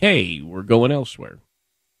 okay, we're going elsewhere.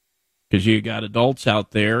 Because you got adults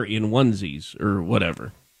out there in onesies or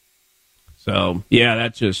whatever. So, yeah,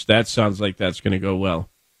 that sounds like that's going to go well.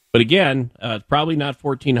 But again, probably not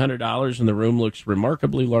 $1,400, and the room looks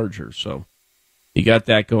remarkably larger, so you got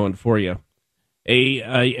that going for you.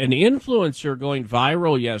 An influencer going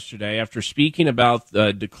viral yesterday after speaking about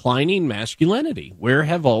declining masculinity. Where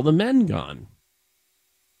have all the men gone?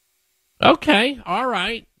 Okay, all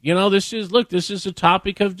right. This is a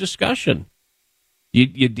topic of discussion.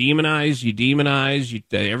 You demonize,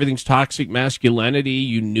 everything's toxic masculinity.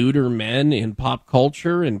 You neuter men in pop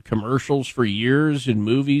culture and commercials for years and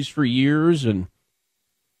movies for years, and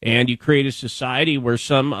you create a society where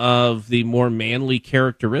some of the more manly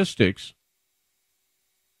characteristics,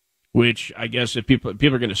 which I guess if people are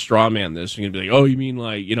going to straw man this and going to be like, oh, you mean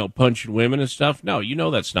like, punching women and stuff? No,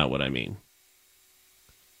 that's not what I mean.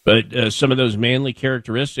 But some of those manly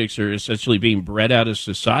characteristics are essentially being bred out of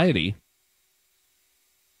society.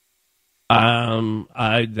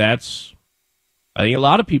 I think a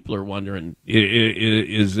lot of people are wondering,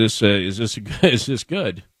 is this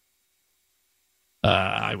good?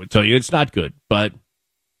 I would tell you it's not good, but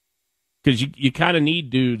because you kind of need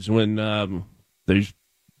dudes when there's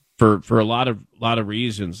for a lot of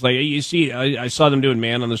reasons. Like you see, I saw them doing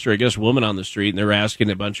man on the street, I guess woman on the street, and they were asking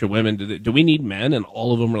a bunch of women, do we need men? And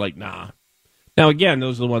all of them were like, nah. Now again,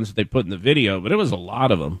 those are the ones that they put in the video, but it was a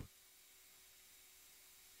lot of them.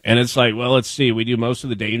 And it's like, well, let's see, we do most of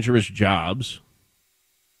the dangerous jobs.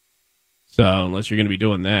 So unless you're going to be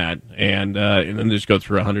doing that, and then just go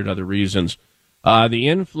through 100 other reasons. The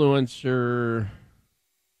influencer,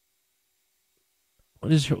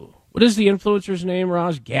 What is the influencer's name,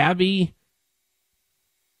 Ross? Gabby?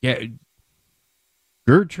 Yeah,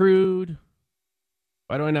 Gertrude?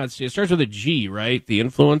 Why do I not see it? It starts with a G, right? The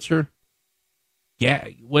influencer? Yeah.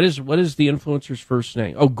 What is the influencer's first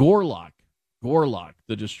name? Oh, Gorlock. Gorlock,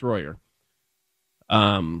 the destroyer.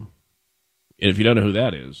 And if you don't know who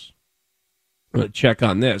that is, check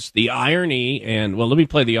on this. The irony, and well, let me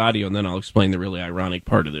play the audio, and then I'll explain the really ironic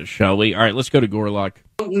part of this, shall we? All right, let's go to Gorlock.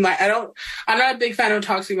 I'm not a big fan of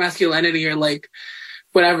toxic masculinity or like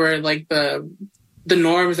whatever, like the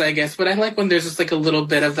norms, I guess. But I like when there's just like a little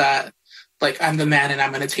bit of that, like I'm the man and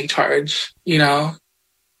I'm gonna take charge, you know?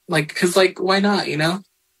 Like, cause like why not, you know?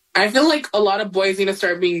 I feel like a lot of boys need to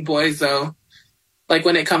start being boys though. Like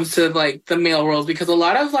when it comes to like the male roles, because a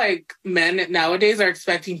lot of like men nowadays are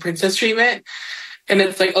expecting princess treatment, and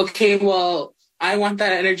it's like, okay, well, I want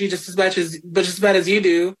that energy just as bad as you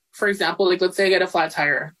do. For example, like let's say I get a flat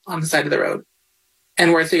tire on the side of the road,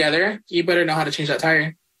 and we're together. You better know how to change that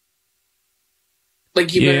tire.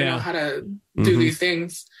 Like you better know how to do these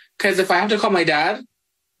things. Because if I have to call my dad,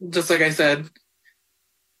 just like I said,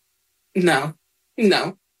 no,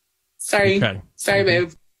 sorry,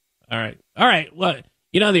 babe. All right. Well,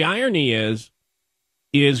 the irony is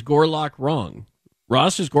Gorlock wrong?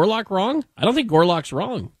 Ross, is Gorlock wrong? I don't think Gorlock's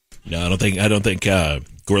wrong. No, I don't think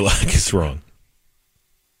Gorlock is wrong.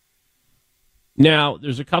 Now,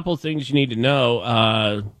 there's a couple things you need to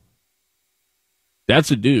know.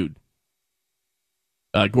 That's a dude.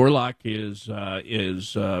 Gorlock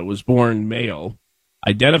was born male,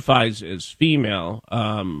 identifies as female.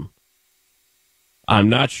 I'm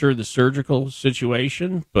not sure the surgical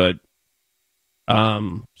situation, but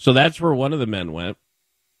so that's where one of the men went.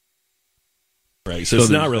 Right. So it's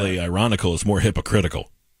not really ironical. It's more hypocritical.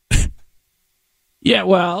 Yeah,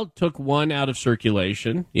 well, took one out of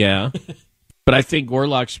circulation. Yeah. But I think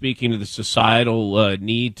Gorlock's speaking to the societal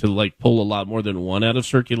need to like pull a lot more than one out of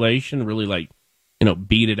circulation, really like,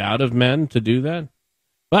 beat it out of men to do that.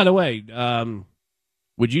 By the way,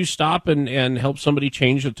 would you stop and help somebody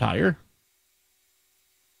change a tire?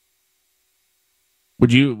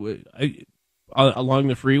 Would you, along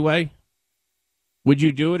the freeway? Would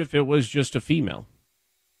you do it if it was just a female?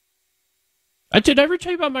 Did I ever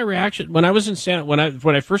tell you about my reaction when I was in when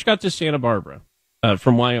I first got to Santa Barbara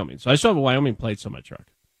from Wyoming? So I still have a Wyoming plates on my truck.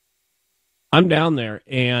 I'm down there,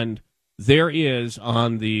 and there is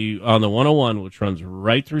on the 101, which runs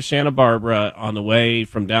right through Santa Barbara on the way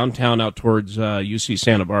from downtown out towards UC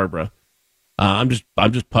Santa Barbara. I'm just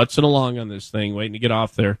putzing along on this thing, waiting to get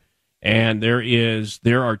off there. And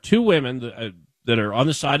there are two women that are on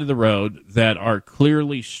the side of the road that are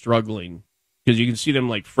clearly struggling because you can see them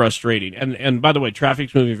like frustrating. And by the way,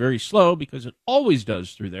 traffic's moving very slow because it always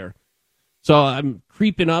does through there. So I'm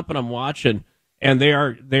creeping up and I'm watching, and they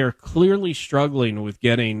are clearly struggling with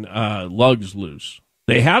getting lugs loose.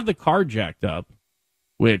 They have the car jacked up,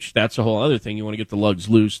 which that's a whole other thing. You want to get the lugs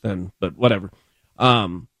loose then, but whatever.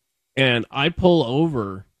 And I pull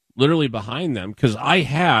over literally behind them because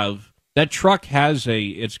that truck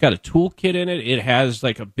it's got a toolkit in it. It has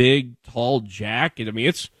like a big, tall jack. I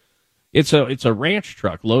mean, it's a ranch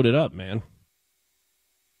truck loaded up, man.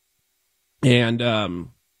 And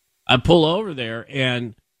I pull over there,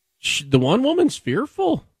 and the one woman's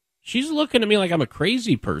fearful. She's looking at me like I'm a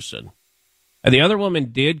crazy person. And the other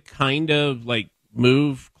woman did kind of like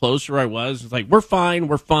move closer where I was. It's like, we're fine.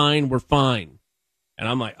 And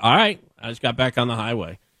I'm like, all right. I just got back on the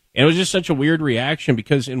highway. And it was just such a weird reaction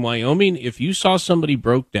because in Wyoming, if you saw somebody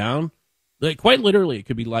broke down, like quite literally, it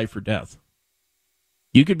could be life or death.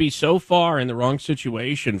 You could be so far in the wrong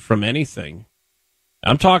situation from anything.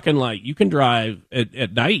 I'm talking like you can drive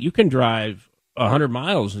at night, you can drive 100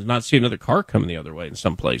 miles and not see another car coming the other way in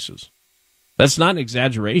some places. That's not an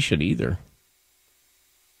exaggeration either.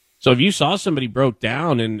 So if you saw somebody broke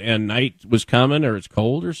down and night was coming or it's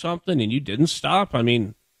cold or something and you didn't stop, I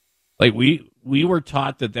mean, like we were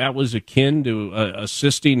taught that was akin to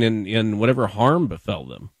assisting in whatever harm befell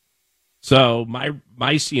them. So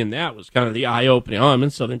my seeing that was kind of the eye-opening. Oh, I'm in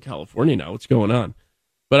Southern California now. What's going on?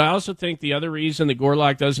 But I also think the other reason that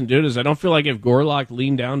Gorlock doesn't do it is I don't feel like if Gorlock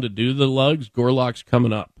leaned down to do the lugs, Gorlock's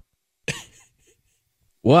coming up.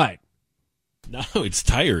 What? No, it's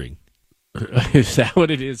tiring. Is that what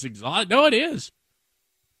it is? No, it is.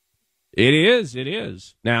 It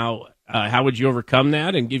is. Now, how would you overcome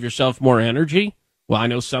that and give yourself more energy? Well, I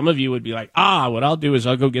know some of you would be like, what I'll do is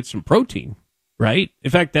I'll go get some protein, right?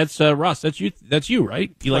 In fact, that's Ross. That's you,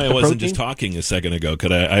 right? You like the protein? I wasn't just talking a second ago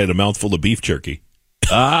because I had a mouthful of beef jerky.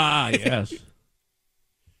 Yes.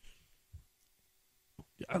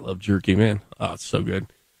 I love jerky, man. Oh, it's so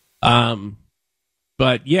good. But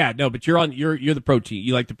But yeah, no, but you're the protein.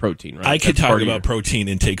 You like the protein, right? I could talk about protein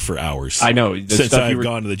intake for hours. I know. Since I've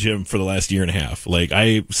gone to the gym for the last year and a half. Like,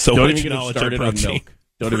 I so don't much even knowledge get started on protein. On milk.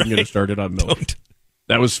 Don't even get us started on milk. Don't.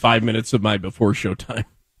 That was 5 minutes of my before show time.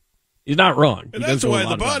 He's not wrong. And that's why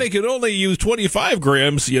the body can only use 25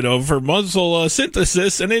 grams, for muscle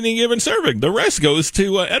synthesis in any given serving. The rest goes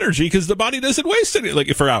to energy because the body doesn't waste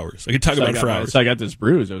it for hours. I could talk about it for hours. So I got this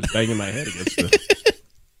bruise. I was banging my head against the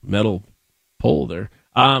metal pole there.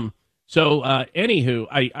 Anywho,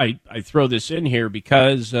 I throw this in here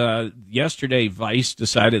because yesterday Vice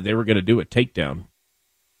decided they were going to do a takedown.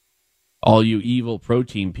 All you evil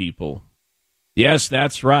protein people. Yes,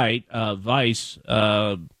 that's right. Vice,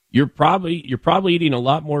 you're probably eating a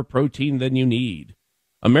lot more protein than you need.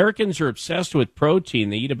 Americans are obsessed with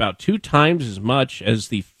protein. They eat about 2 times as much as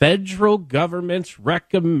the federal government's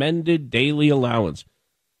recommended daily allowance,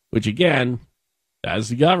 which again, that's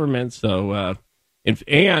the government. So, they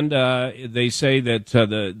say that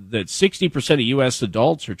that 60% of U.S.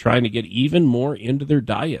 adults are trying to get even more into their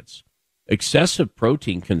diets. Excessive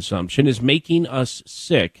protein consumption is making us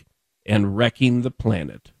sick and wrecking the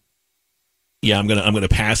planet. Yeah, I'm gonna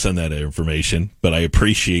pass on that information, but I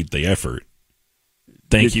appreciate the effort.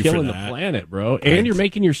 Thank you for that. You're killing the planet, bro, and you're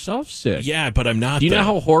making yourself sick. Yeah, but I'm not. Do you know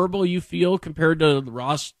how horrible you feel compared to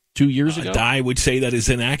Ross 2 years ago? I would say that is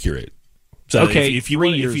inaccurate. So okay, if you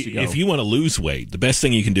want to lose weight, the best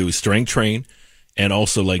thing you can do is strength train, and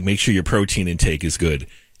also make sure your protein intake is good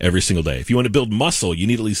every single day. If you want to build muscle, you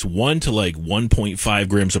need at least 1 to 1.5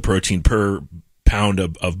 grams of protein per pound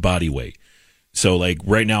of body weight. So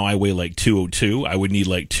right now I weigh 202. I would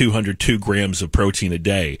need 202 grams of protein a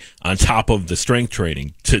day on top of the strength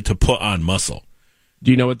training to put on muscle. Do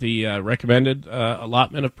you know what the recommended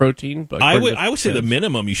allotment of protein? I would say the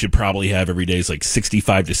minimum you should probably have every day is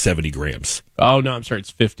 65 to 70 grams. Oh no, I'm sorry, it's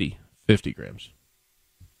 50 grams.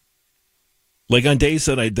 On days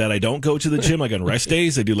that I don't go to the gym, on rest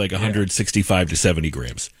days, I do 165 to 70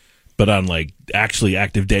 grams. But on actually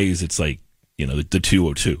active days, it's the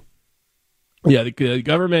 202. Yeah, the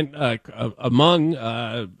government among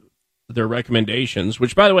their recommendations,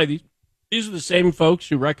 which by the way, these are the same folks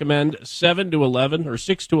who recommend 7 to 11 or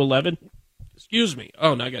 6 to 11. Excuse me.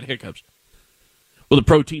 Oh, now I got hiccups. Will the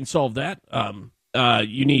protein solve that?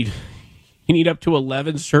 You need up to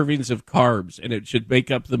 11 servings of carbs, and it should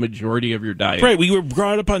make up the majority of your diet. Right. We were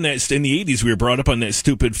brought up on that in the 80s. We were brought up on that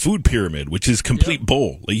stupid food pyramid, which is complete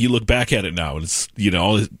bull. You look back at it now, and it's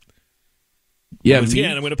all. Yeah, I'm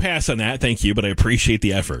going to pass on that. Thank you, but I appreciate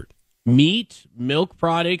the effort. Meat, milk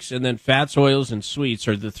products, and then fats, oils, and sweets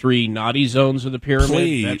are the 3 naughty zones of the pyramid.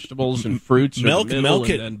 Please. Vegetables and fruits are the middle,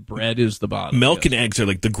 and then bread is the bottom. Milk and eggs are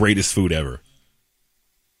the greatest food ever.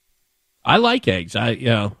 I like eggs. I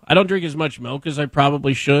don't drink as much milk as I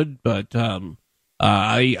probably should, but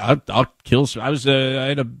I'll kill some.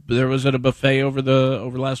 There was at a buffet over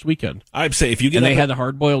last weekend. I'd say if you get and they had the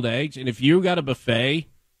hard boiled eggs, and if you got a buffet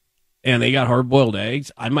and they got hard-boiled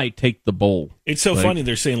eggs, I might take the bowl. It's so funny.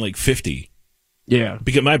 They're saying 50. Yeah.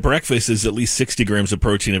 Because my breakfast is at least 60 grams of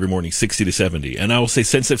protein every morning, 60 to 70. And I will say,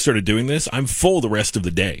 since I've started doing this, I'm full the rest of the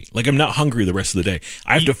day. I'm not hungry the rest of the day.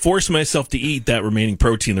 I have to force myself to eat that remaining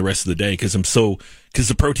protein the rest of the day because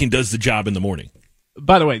the protein does the job in the morning.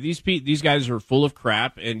 By the way, these guys are full of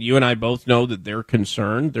crap, and you and I both know that their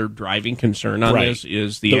driving concern on this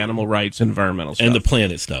is the animal rights, environmental stuff. And the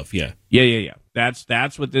planet stuff, yeah. Yeah.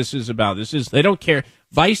 That's what this is about. They don't care.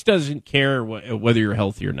 Vice doesn't care whether you're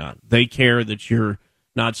healthy or not. They care that you're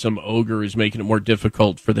not some ogre who's making it more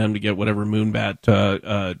difficult for them to get whatever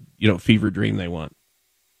moonbat, fever dream they want.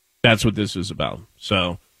 That's what this is about.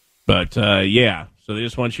 So, but yeah. So they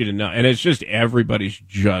just want you to know, and it's just everybody's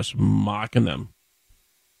just mocking them.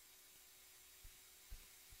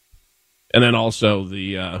 And then also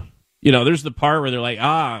there's the part where they're like,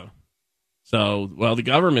 the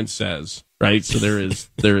government says, right? So there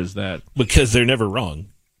is that. Because they're never wrong.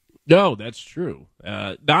 No, that's true.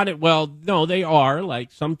 No, they are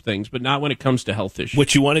some things, but not when it comes to health issues.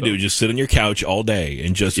 What you want to do is just sit on your couch all day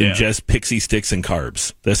and just ingest pixie sticks and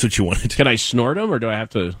carbs. That's what you want to do. Can I snort them, or do I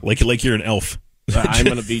have to? Like you're an elf. I'm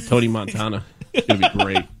going to be Tony Montana. It's going to be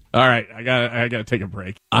great. All right, I got to take a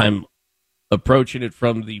break. I'm approaching it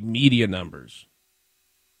from the media numbers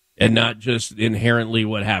and not just inherently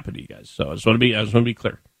what happened to you guys. So I just want to be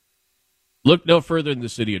clear. Look no further than the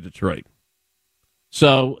city of Detroit.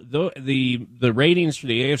 So the ratings for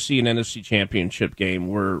the AFC and NFC championship game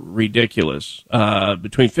were ridiculous.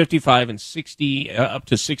 Between 55 and 60, up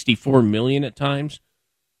to 64 million at times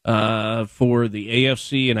for the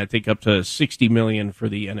AFC, and I think up to 60 million for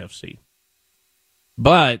the NFC.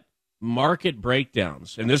 But market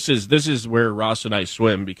breakdowns, and this is where Ross and I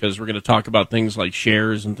swim, because we're going to talk about things like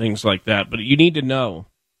shares and things like that. But you need to know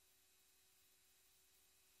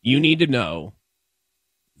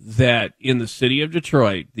that in the city of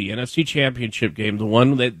Detroit, the NFC Championship game, the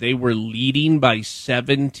one that they were leading by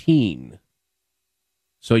 17,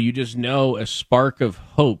 so you just know a spark of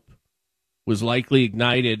hope was likely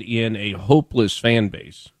ignited in a hopeless fan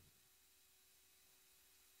base.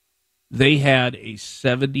 They had a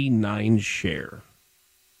 79 share.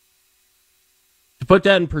 To put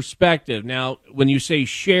that in perspective, now, when you say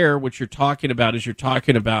share, what you're talking about is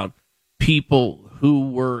people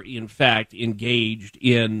who were, in fact, engaged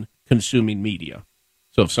in consuming media.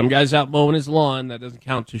 So if some guy's out mowing his lawn, that doesn't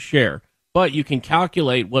count to share. But you can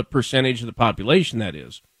calculate what percentage of the population that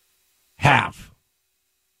is. Half.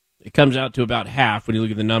 It comes out to about half when you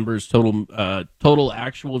look at the numbers, total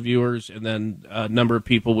actual viewers, and then number of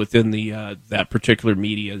people within the that particular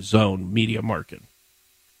media zone, media market.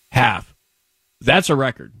 Half. That's a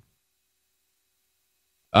record.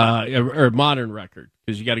 Or a modern record,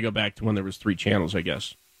 because you got to go back to when there was 3 channels, I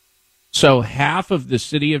guess. So half of the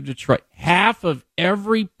city of Detroit, half of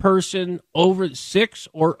every person over 6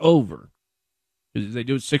 or over, because they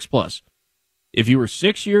do it 6+. If you were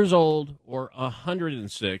 6 years old or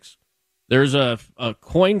 106, there's a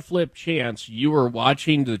coin flip chance you were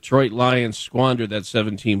watching the Detroit Lions squander that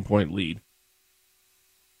 17-point lead.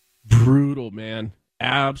 Brutal, man.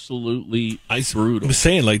 Absolutely brutal. I'm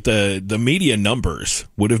saying, like, the media numbers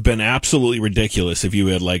would have been absolutely ridiculous if you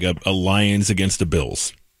had, like, a Lions against the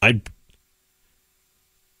Bills. I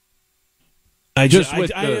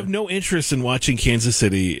have no interest in watching Kansas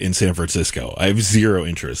City in San Francisco. I have zero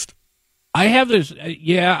interest. I have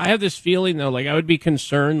this feeling, though, like I would be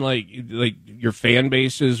concerned, like your fan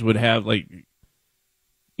bases would have, like,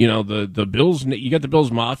 you know, the Bills. You got the Bills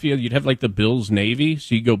Mafia. You'd have like the Bills Navy,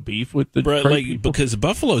 so you go beef with the people. Because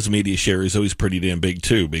Buffalo's media share is always pretty damn big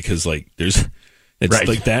too. Because like it's right.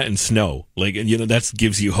 Like that and snow, like, and you know that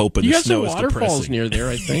gives you hope. And the snow is depressing. You got some waterfalls near there,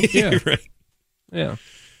 I think. Yeah, right. Yeah,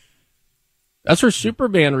 that's where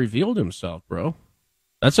Superman revealed himself, bro.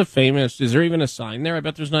 That's a famous. Is there even a sign there? I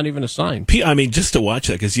bet there's not even a sign. I mean, just to watch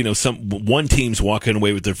that, because you know, one team's walking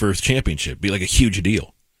away with their first championship, be like a huge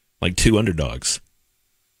deal, like 2 underdogs.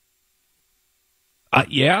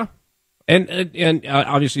 Yeah, and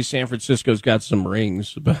obviously San Francisco's got some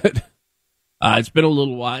rings, but it's been a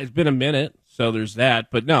little while. It's been a minute, so there's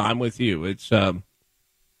that. But no, I'm with you. It's and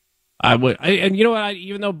you know what?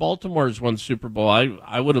 Even though Baltimore's won Super Bowl,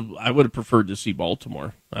 I would have preferred to see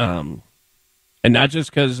Baltimore. And not just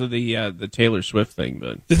because of the Taylor Swift thing,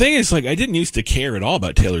 but the thing is, like, I didn't used to care at all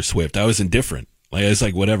about Taylor Swift. I was indifferent. Like, I was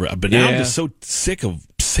like, whatever. But now I'm just so sick of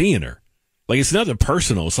seeing her. Like, it's nothing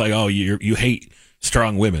personal. It's like, oh, you hate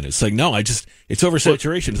strong women. It's like, no, it's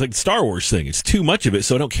oversaturation. It's like the Star Wars thing. It's too much of it,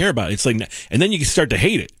 so I don't care about it. It's like, and then you can start to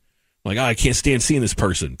hate it. Like, oh, I can't stand seeing this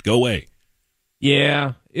person. Go away.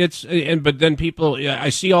 Yeah, but then people, I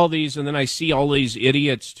see all these, and then I see all these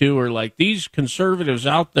idiots too, or like these conservatives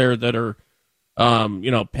out there that are,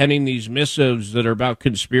 penning these missives that are about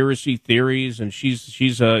conspiracy theories, and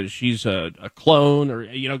she's a clone,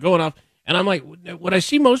 or going off. And I'm like, what I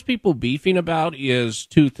see most people beefing about is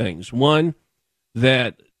 2 things. One,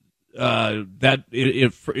 that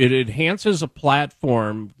it enhances a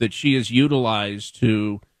platform that she has utilized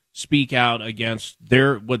to speak out against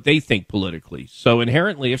what they think politically. So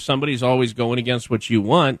inherently, if somebody's always going against what you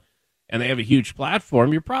want and they have a huge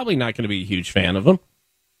platform, you're probably not going to be a huge fan of them.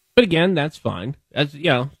 But again, that's fine. It's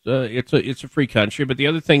a free country. But the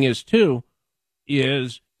other thing is too,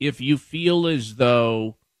 is if you feel as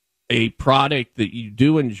though a product that you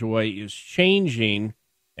do enjoy is changing,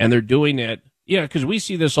 and they're doing it, because we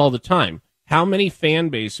see this all the time. How many fan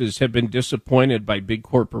bases have been disappointed by big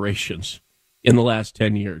corporations in the last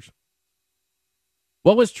 10 years?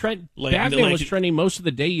 What was Batman was trending most of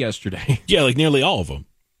the day yesterday. Yeah, like nearly all of them.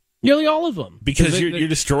 Nearly all of them. Because you're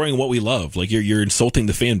destroying what we love. Like you're insulting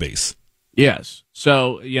the fan base. Yes.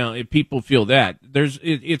 So, if people feel that,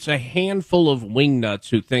 it's a handful of wingnuts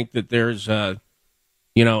who think that there's a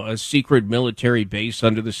secret military base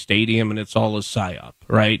under the stadium and it's all a psyop,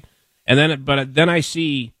 right? And then I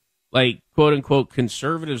see, like, quote unquote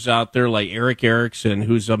conservatives out there like Eric Erickson,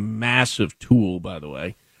 who's a massive tool, by the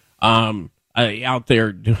way. Out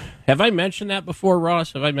there, have I mentioned that before,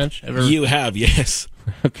 Ross? Have I mentioned? You have, yes.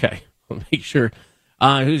 Okay, I'll make sure.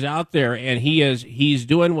 Who's out there, and he's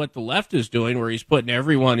doing what the left is doing, where he's putting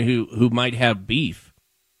everyone who might have beef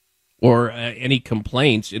or any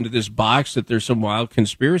complaints into this box that there's some wild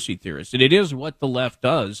conspiracy theorists. And it is what the left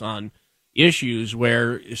does on issues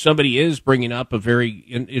where somebody is bringing up a very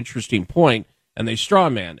interesting point, and they straw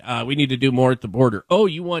man. We need to do more at the border. Oh,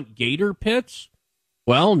 you want gator pits?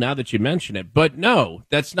 Well, now that you mention it. But no,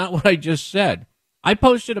 that's not what I just said. I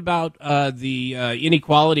posted about the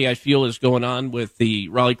inequality I feel is going on with the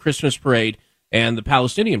Raleigh Christmas Parade and the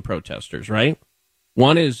Palestinian protesters, right?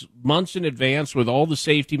 One is months in advance with all the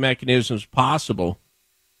safety mechanisms possible,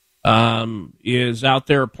 is out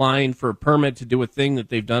there applying for a permit to do a thing that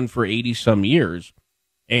they've done for 80-some years.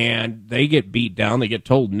 And they get beat down, they get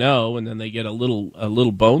told no, and then they get a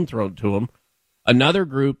little bone thrown to them. Another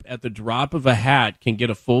group, at the drop of a hat, can get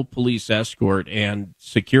a full police escort and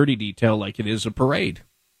security detail like it is a parade.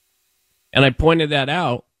 And I pointed that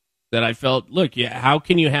out, that I felt, look, yeah, how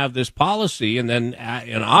can you have this policy and then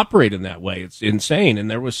and operate in that way? It's insane. And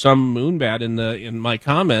there was some moonbat in my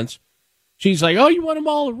comments. She's like, oh, you want them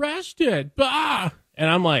all arrested? Bah! And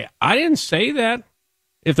I'm like, I didn't say that.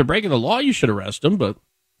 If they're breaking the law, you should arrest them, But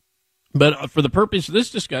for the purpose of this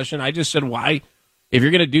discussion, I just said, why, if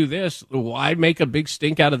you're going to do this, why make a big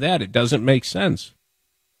stink out of that? It doesn't make sense.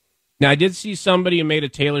 Now, I did see somebody who made a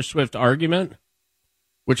Taylor Swift argument,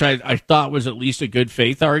 which I thought was at least a good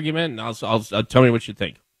faith argument, and I'll tell me what you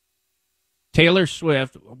think. Taylor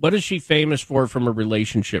Swift, what is she famous for from a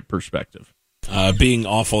relationship perspective? Being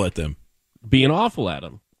awful at them. Being awful at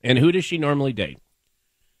them. And who does she normally date?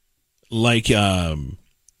 Like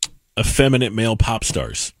effeminate male pop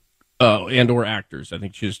stars. Oh, and or actors. I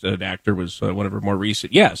think she's an actor was one of her more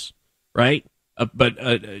recent. Yes, right? But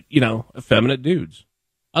effeminate dudes.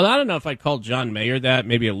 I don't know if I'd call John Mayer that,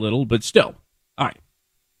 maybe a little, but still. All right.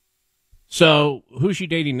 So who's she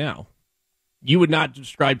dating now? You would not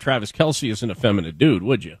describe Travis Kelce as an effeminate dude,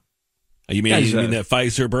 would you? You mean that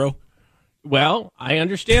Pfizer bro? Well, I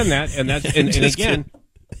understand that, and that's and again,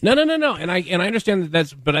 no, and I understand that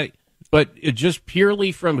that's, but it just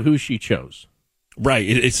purely from who she chose. Right.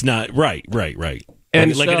 It's not right.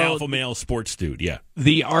 And like an alpha male sports dude. Yeah.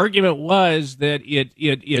 The argument was that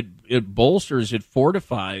it bolsters, it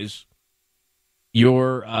fortifies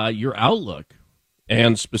your outlook,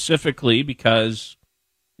 and specifically because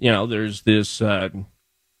there's this the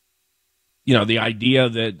idea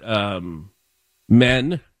that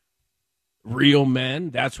real men,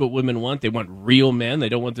 that's what women want. They want real men. They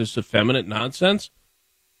don't want this effeminate nonsense.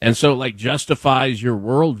 And so, justifies your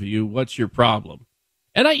worldview. What's your problem?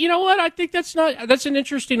 And you know what? I think that's an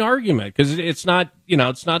interesting argument, because it's not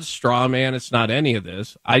a straw man. It's not any of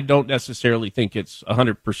this. I don't necessarily think it's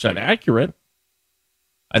 100% accurate.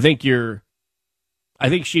 I think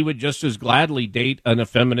she would just as gladly date an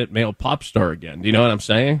effeminate male pop star again. Do you know what I'm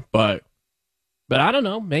saying? But I don't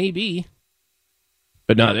know, maybe.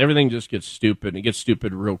 But no, everything just gets stupid. It gets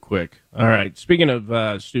stupid real quick. All right. Speaking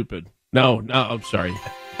of stupid. No, I'm sorry.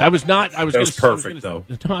 I was not. I was. That was perfect, though.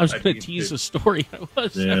 No, I was going to tease a story.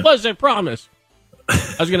 I promise.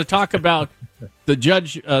 I was going to talk about the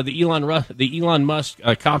judge, the Elon Musk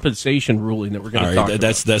compensation ruling that we're going to talk about.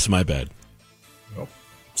 That's my bad. Oh,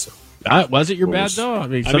 so. Was it your bad though? I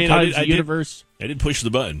mean, sometimes the universe. I did push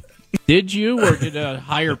the button. Did you, or did a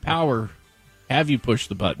higher power have you push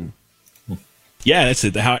the button? Yeah, that's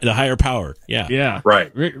it. The higher power. Yeah.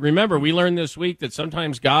 Right. Remember, we learned this week that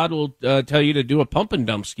sometimes God will tell you to do a pump and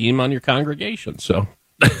dump scheme on your congregation. So,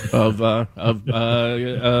 of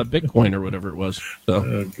Bitcoin or whatever it was. So,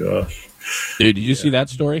 oh gosh, dude, did you see that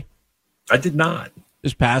story? I did not.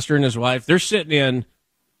 This pastor and his wife, they're sitting in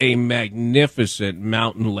a magnificent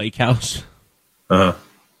mountain lake house. Uh-huh.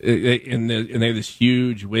 And they have this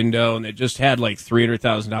huge window, and they just had like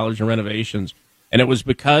 $300,000 in renovations. And it was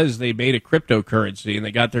because they made a cryptocurrency and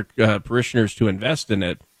they got their parishioners to invest in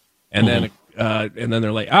it. And then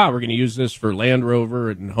they're like, we're going to use this for Land Rover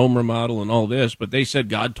and home remodel and all this. But they said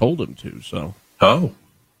God told them to. So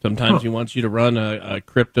sometimes he wants you to run a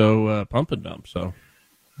crypto pump and dump. So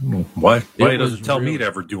why he doesn't tell me to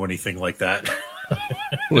ever do anything like that?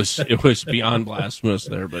 It was beyond blasphemous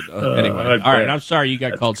there, but anyway. All right, I'm sorry you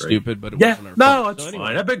got called stupid, but it wasn't our fault. It's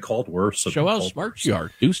fine. I've been called worse. Show how smart you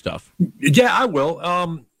are. Do stuff. Yeah, I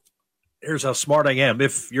will. Here's how smart I am.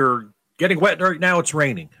 If you're getting wet right now, it's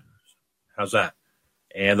raining. How's that?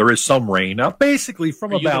 And there is some rain. Basically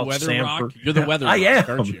from about Sanford. You're the weather rock,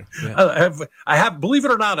 aren't you? Yeah. I have, believe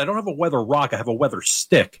it or not, I don't have a weather rock. I have a weather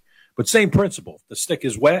stick. But same principle. The stick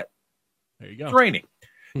is wet. There you go. It's raining.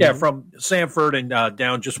 Yeah, from Sanford and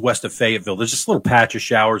down just west of Fayetteville. There's this little patch of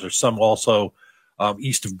showers. There's some also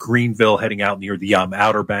east of Greenville heading out near the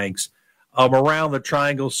Outer Banks. Around the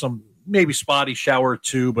triangle, some maybe spotty shower or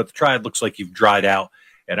two, but the triad looks like you've dried out.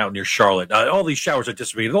 And out near Charlotte, all these showers are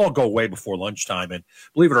dissipated. They'll all go away before lunchtime. And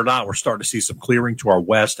believe it or not, we're starting to see some clearing to our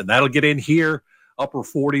west, and that'll get in here upper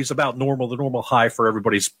 40s, about normal. The normal high for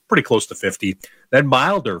everybody's pretty close to 50. Then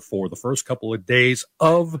milder for the first couple of days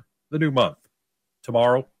of the new month.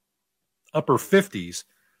 Tomorrow, upper 50s.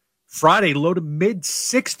 Friday, low to mid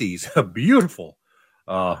 60s. Beautiful.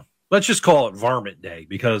 Let's just call it Varmint Day,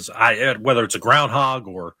 because whether it's a groundhog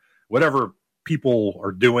or whatever people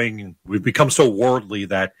are doing, we've become so worldly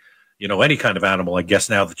that, any kind of animal, I guess,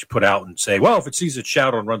 now that you put out and say, well, if it sees it,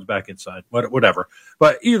 shadow and runs back inside, whatever.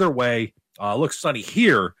 But either way, looks sunny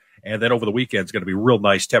here. And then over the weekend, it's going to be real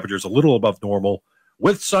nice. Temperatures a little above normal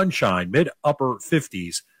with sunshine, mid-upper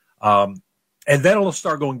 50s. And then it'll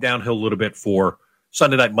start going downhill a little bit for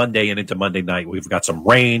Sunday night, Monday, and into Monday night. We've got some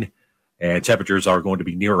rain, and temperatures are going to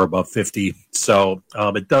be near or above 50. So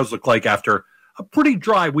it does look like after a pretty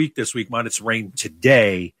dry week this week, minus rain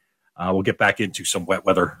today, we'll get back into some wet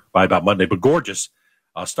weather by about Monday. But gorgeous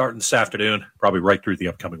starting this afternoon, probably right through the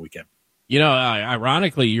upcoming weekend.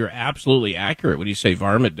 Ironically, you're absolutely accurate when you say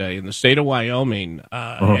Varmint Day. In the state of Wyoming,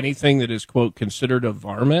 anything that is, quote, considered a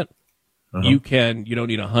varmint, you don't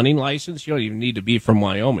need a hunting license. You don't even need to be from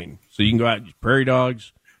Wyoming. So you can go out and prairie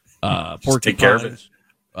dogs, porcupines,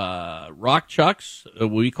 rock chucks.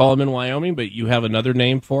 We call them in Wyoming, but you have another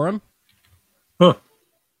name for them. Huh.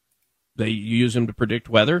 They use them to predict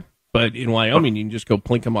weather, but in Wyoming, you can just go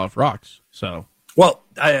plink them off rocks. So, well,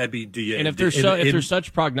 I mean, do you? And if they're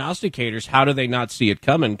such prognosticators, how do they not see it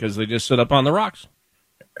coming? Because they just sit up on the rocks.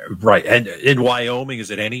 Right. And in Wyoming, is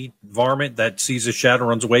it any varmint that sees a shadow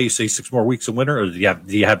runs away? You say 6 more weeks of winter, or do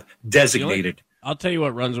you have designated? I'll tell you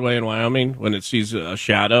what runs away in Wyoming when it sees a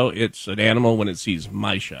shadow. It's an animal when it sees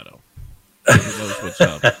my shadow. It knows what's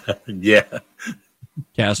up. Yeah.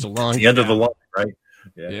 Cast a long. The end of the line, right?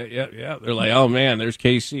 Yeah. They're like, oh man, there's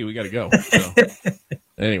KC. We got to go. So,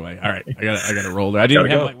 anyway, all right. I got to roll there. I didn't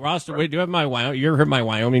have Ross. Wait, do you have my Wyoming? You ever heard my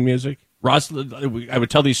Wyoming music? Ross, I would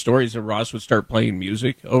tell these stories and Ross would start playing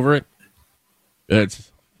music over it.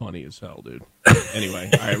 It's funny as hell, dude. Anyway,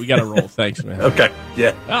 all right, we got to roll. Thanks, man. Okay,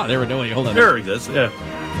 yeah. Oh, there we go. Hold on. There it is, yeah.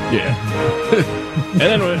 And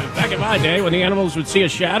then back in my day, when the animals would see a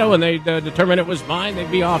shadow and they'd determine it was mine,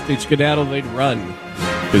 they'd be off. They'd skedaddle. They'd run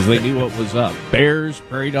because they knew what was up. Bears,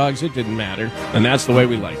 prairie dogs, it didn't matter. And that's the way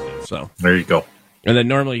we liked it. So there you go. And then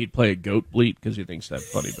normally he'd play a goat bleat because he thinks that's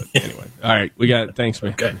funny. But anyway, all right, we got it. Thanks,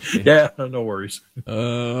 man. Okay. Yeah, no worries.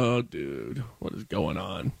 Oh, dude, what is going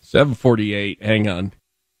on? 7:48. Hang on.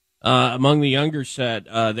 Among the younger set,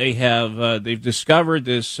 they've discovered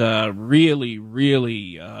this really,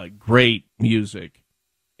 really great music,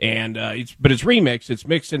 and it's remixed. It's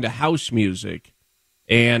mixed into house music,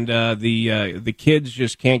 and the kids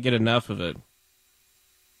just can't get enough of it.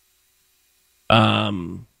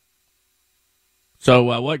 So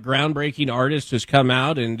what groundbreaking artist has come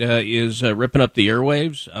out and is ripping up the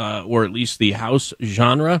airwaves, or at least the house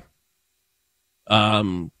genre?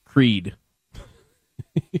 Creed.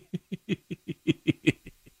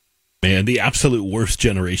 Man, the absolute worst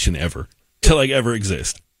generation ever to ever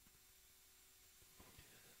exist.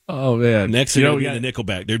 Oh man! Next, would be the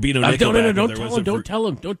Nickelback. There'd be no Nickelback. Don't tell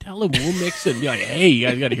him. Don't tell him. We'll mix it and be like, hey, you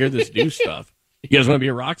guys got to hear this new stuff. You guys want to be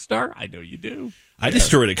a rock star? I know you do. I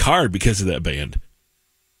destroyed a car because of that band.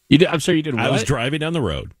 You did? I'm sorry, you did what? I was driving down the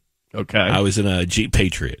road. Okay. I was in a Jeep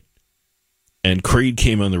Patriot, and Creed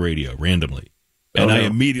came on the radio randomly. And I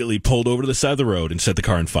immediately pulled over to the side of the road and set the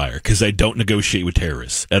car on fire because I don't negotiate with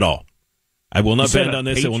terrorists at all. I will not bend on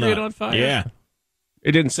this. I will not. On fire? Yeah.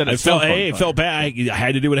 It didn't set itself on fire. It felt bad. I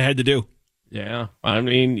had to do what I had to do. Yeah. I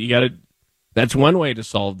mean, you got to. That's one way to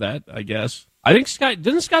solve that, I guess. I think Scott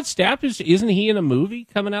Stapp isn't he in a movie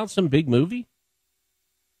coming out? Some big movie?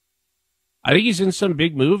 I think he's in some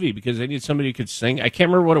big movie because they need somebody who could sing. I can't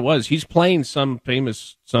remember what it was. He's playing some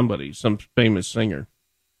famous singer.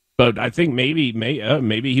 But I think maybe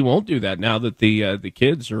he won't do that now that the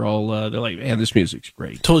kids are all they're like, man, this music's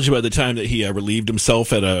great. Told you about the time that he relieved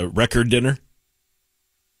himself at a record dinner.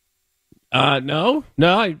 No,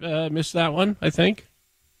 I missed that one. I think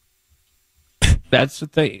that's the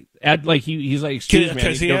thing. He's like, excuse me, I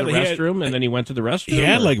need to go to the restroom, and then he went to the restroom.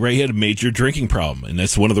 He had a major drinking problem, and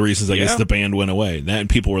that's one of the reasons I guess the band went away. And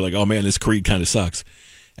people were like, oh man, this Creed kind of sucks.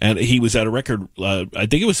 And he was at a record, I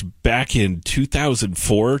think it was back in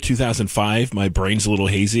 2004, 2005. My brain's a little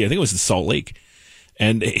hazy. I think it was in Salt Lake.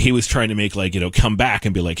 And he was trying to make come back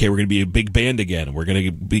and be like, hey, we're going to be a big band again. We're going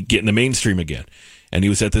to be getting the mainstream again. And he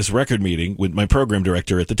was at this record meeting with my program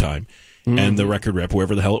director at the time and the record rep,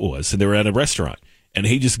 whoever the hell it was. And they were at a restaurant. And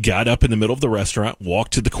he just got up in the middle of the restaurant,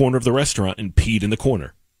 walked to the corner of the restaurant, and peed in the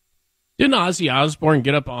corner. Didn't Ozzy Osbourne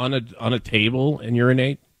get up on a table and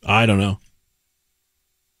urinate? I don't know.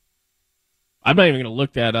 I'm not even going to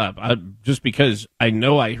look that up. Just because I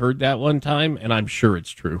know I heard that one time, and I'm sure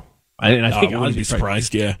it's true. I think I wouldn't be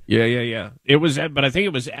surprised. Yeah. It was, but I think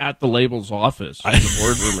it was at the label's office, in the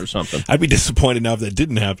boardroom or something. I'd be disappointed now if that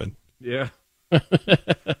didn't happen. Yeah.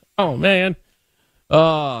 Oh man.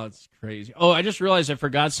 Oh, it's crazy. Oh, I just realized I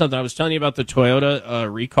forgot something. I was telling you about the Toyota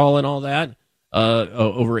recall and all that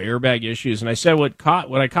over airbag issues, and I said what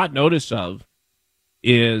I caught notice of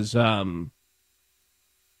is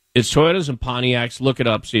it's Toyotas and Pontiacs. Look it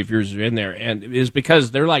up, see if yours is in there, and it is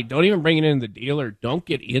because they're like, don't even bring it in the dealer. Don't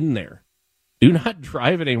get in there. Do not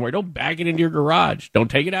drive it anywhere. Don't back it into your garage. Don't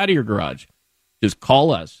take it out of your garage. Just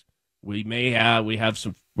call us. We have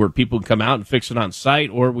some where people can come out and fix it on site,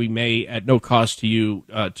 or we may, at no cost to you,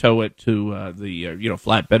 tow it to the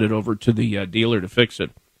flatbed it over to the dealer to fix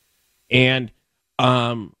it. And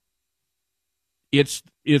it's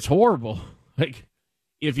horrible. Like,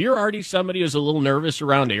 if you're already somebody who's a little nervous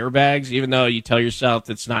around airbags, even though you tell yourself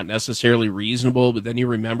that's not necessarily reasonable, but then you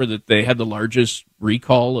remember that they had the largest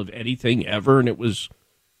recall of anything ever, and it was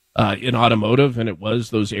in automotive, and it was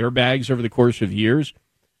those airbags over the course of years.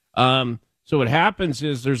 So what happens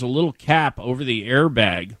is there's a little cap over the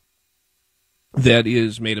airbag that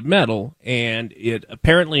is made of metal, and it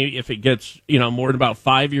apparently, if it gets more than about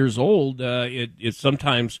 5 years old, it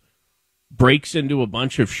sometimes breaks into a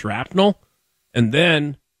bunch of shrapnel, and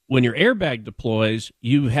then when your airbag deploys,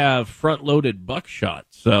 you have front-loaded buckshot.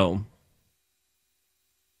 So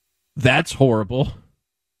that's horrible.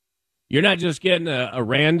 You're not just getting a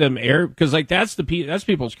random air, because that's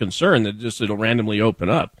people's concern that just it'll randomly open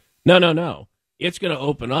up. No. It's going to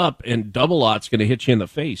open up, and double augh's going to hit you in the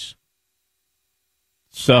face.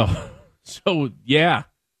 So yeah.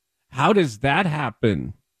 How does that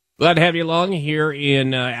happen? Glad to have you along here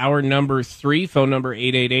in hour number 3. Phone number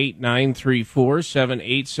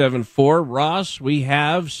 888-934-7874. Ross, we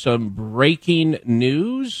have some breaking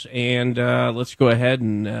news, and let's go ahead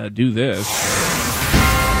and do this.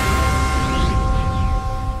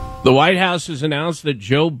 The White House has announced that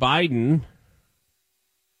Joe Biden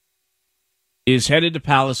is headed to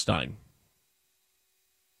Palestine.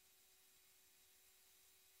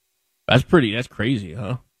 That's crazy,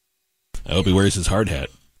 huh? I hope he wears his hard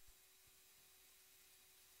hat.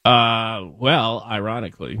 Well,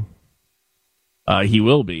 ironically, he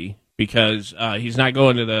will be, because he's not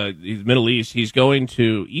going to the Middle East. He's going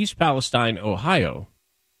to East Palestine, Ohio.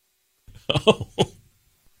 Oh.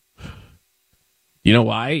 You know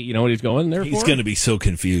why? You know what he's going there for? He's going to be so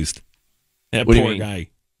confused. That What do you poor mean? guy.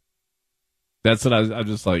 That's what I'm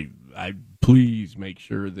just like, please make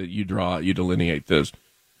sure that you delineate this.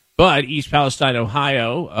 But East Palestine,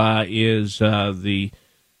 Ohio, is the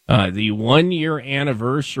 1-year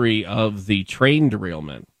anniversary of the train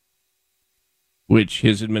derailment, which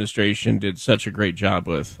his administration did such a great job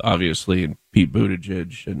with, obviously, and Pete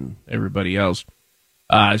Buttigieg and everybody else.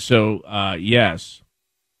 Yes.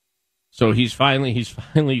 So he's finally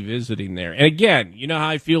visiting there. And again, you know how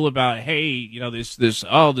I feel about, hey,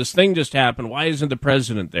 this thing just happened. Why isn't the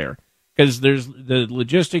president there? Because the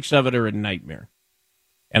logistics of it are a nightmare.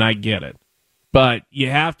 And I get it. But you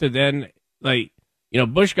have to then,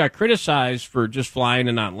 Bush got criticized for just flying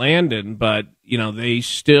and not landing, but, they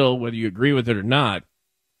still, whether you agree with it or not,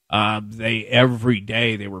 every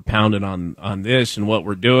day they were pounding on this and what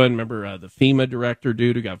we're doing. Remember the FEMA director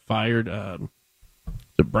dude who got fired,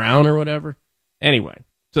 the Brown or whatever? Anyway,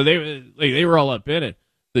 so they were all up in it.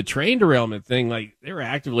 The train derailment thing, they were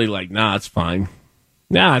actively nah, it's fine.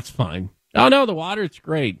 Nah, it's fine. Oh, no, the water, it's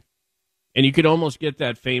great. And you could almost get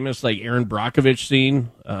that famous Aaron Brockovich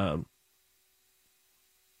scene,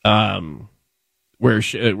 where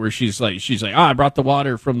she's like, I brought the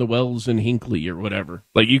water from the wells in Hinckley or whatever.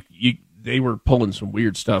 They were pulling some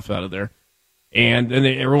weird stuff out of there, and then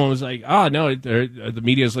everyone was like, no, the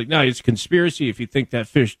media's like, no, it's a conspiracy if you think that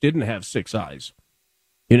fish didn't have 6 eyes.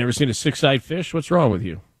 You never seen a 6-eyed fish? What's wrong with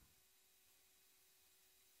you?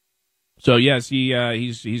 So yes,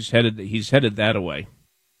 he's headed that away.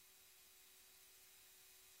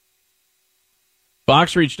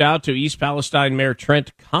 Fox reached out to East Palestine Mayor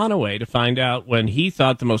Trent Conaway to find out when he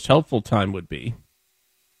thought the most helpful time would be.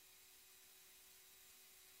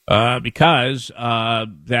 Because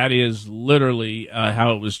that is literally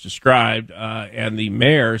how it was described. And the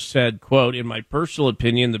mayor said, quote, in my personal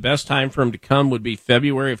opinion, the best time for him to come would be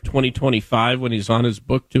February of 2025 when he's on his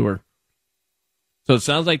book tour. So it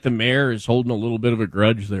sounds like the mayor is holding a little bit of a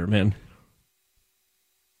grudge there, man.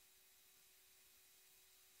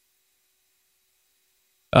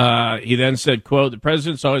 He then said, quote, the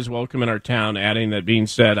president's always welcome in our town, adding that being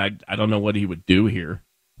said, I don't know what he would do here.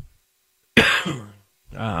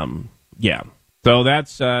 Yeah. So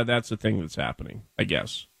that's the thing that's happening, I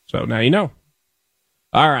guess. So now you know.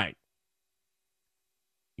 All right.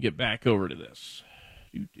 Get back over to this.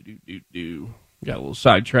 Got a little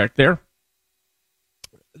sidetracked there.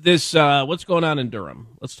 This what's going on in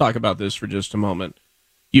Durham? Let's talk about this for just a moment.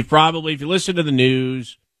 You've probably, if you listen to the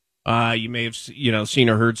news, you may have seen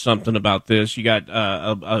or heard something about this. You got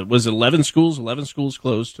was it 11 schools? 11 schools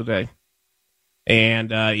closed today,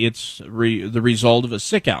 and it's the result of a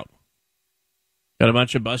sick out. Got a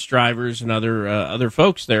bunch of bus drivers and other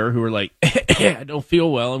folks there who are like, I don't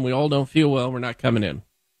feel well, and we all don't feel well. We're not coming in.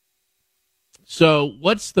 So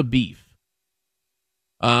what's the beef?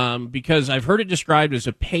 Because I've heard it described as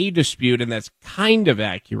a pay dispute, and that's kind of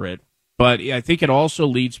accurate, but I think it also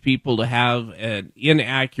leads people to have an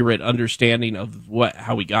inaccurate understanding of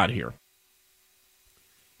how we got here.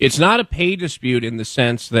 It's not a pay dispute in the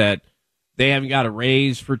sense that they haven't got a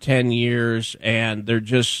raise for 10 years, and they're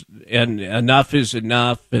just, and enough is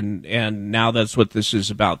enough, and now that's what this is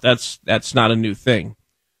about. That's not a new thing.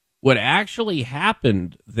 What actually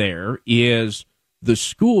happened there is the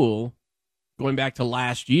school, going back to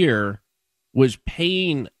last year, was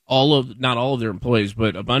paying not all of their employees,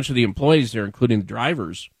 but a bunch of the employees there, including the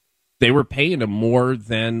drivers, they were paying them more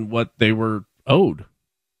than what they were owed.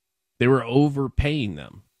 They were overpaying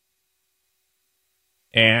them.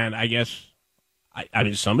 And I guess, I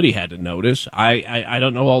mean, somebody had to notice. I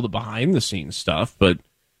don't know all the behind-the-scenes stuff, but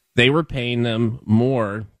they were paying them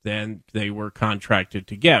more than they were contracted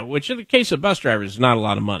to get, which in the case of bus drivers is not a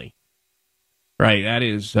lot of money. Right? That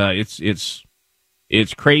is,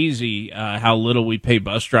 it's crazy how little we pay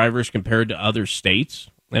bus drivers compared to other states.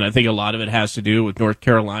 And I think a lot of it has to do with North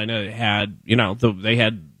Carolina. It had, they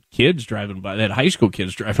had kids driving by, they had high school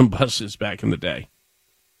kids driving buses back in the day.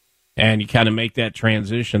 And you kind of make that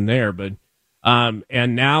transition there. But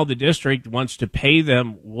and now the district wants to pay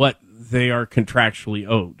them what they are contractually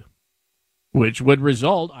owed, which would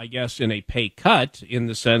result, I guess, in a pay cut in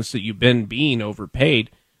the sense that you've been being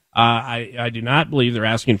overpaid. I do not believe they're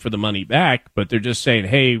asking for the money back, but they're just saying,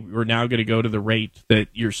 hey, we're now going to go to the rate that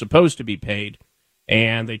you're supposed to be paid.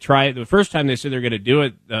 And they tried, the first time they said they're going to do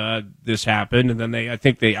it, this happened, and then I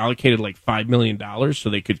think they allocated like $5 million so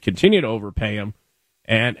they could continue to overpay them.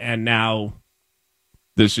 And now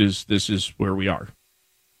this is where we are.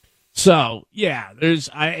 So yeah,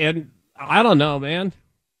 I don't know, man.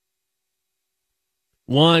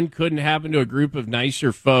 One, couldn't happen to a group of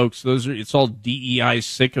nicer folks. It's all DEI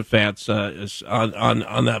sycophants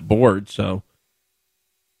on that board. So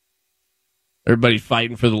everybody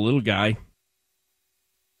fighting for the little guy,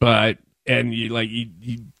 and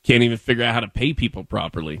you can't even figure out how to pay people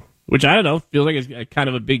properly. Which I don't know, feels like it's kind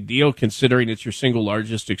of a big deal considering it's your single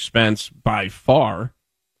largest expense by far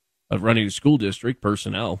of running a school district.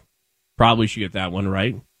 Personnel probably should get that one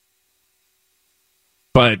right.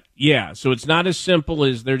 But yeah, so it's not as simple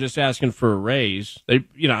as they're just asking for a raise.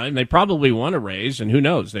 And they probably want a raise, and who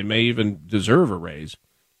knows, they may even deserve a raise.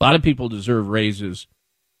 A lot of people deserve raises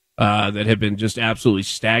that have been just absolutely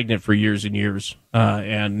stagnant for years and years,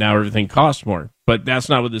 and now everything costs more. But that's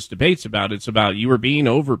not what this debate's about. It's about you were being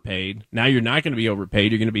overpaid. Now you're not going to be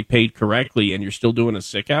overpaid. You're going to be paid correctly, and you're still doing a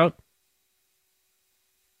sick out.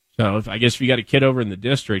 So I guess if you got a kid over in the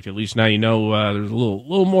district, at least now you know there's a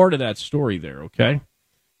little more to that story there, okay?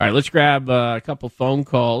 All right, let's grab a couple phone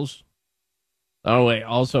calls. Oh, wait,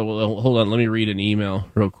 also, hold on, let me read an email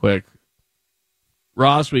real quick.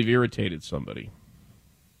 Ross, we've irritated somebody.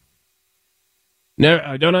 No,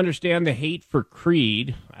 I don't understand the hate for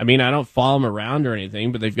Creed. I mean, I don't follow them around or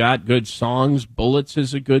anything, but they've got good songs. Bullets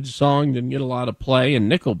is a good song, didn't get a lot of play,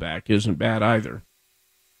 and Nickelback isn't bad either.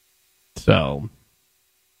 So,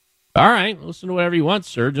 all right, listen to whatever you want,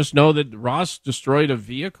 sir. Just know that Ross destroyed a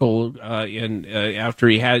vehicle after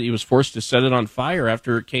he was forced to set it on fire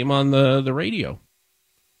after it came on the radio.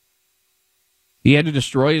 He had to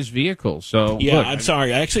destroy his vehicle. So yeah, look, I'm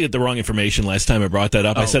sorry. I actually had the wrong information last time I brought that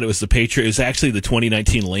up. I said it was the Patriot. It was actually the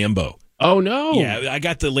 2019 Lambo. Oh, no. Yeah, I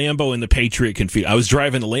got the Lambo and the Patriot confused. I was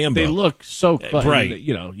driving the Lambo. They look so fun. Right.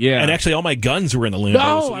 Yeah. And actually, all my guns were in the Lambo.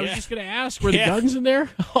 No, so, I was just going to ask, were the guns in there?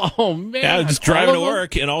 Oh, man. Yeah, I was just driving to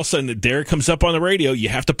work, and all of a sudden, Derek comes up on the radio. You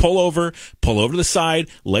have to pull over to the side,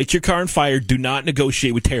 light your car on fire. Do not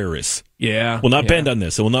negotiate with terrorists. Yeah. Will not bend on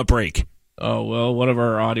this. It will not break. Oh, well, one of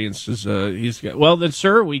our audiences, then,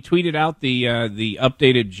 sir, we tweeted out the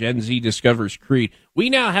updated Gen Z Discovers Creed. We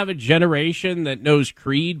now have a generation that knows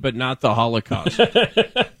Creed, but not the Holocaust.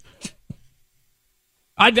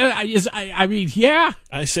 I mean, yeah.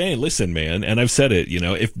 I say, listen, man, and I've said it,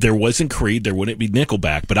 if there wasn't Creed, there wouldn't be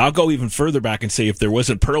Nickelback. But I'll go even further back and say if there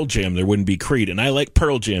wasn't Pearl Jam, there wouldn't be Creed. And I like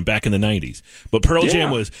Pearl Jam back in the 90s. But Pearl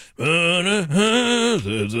Jam was, and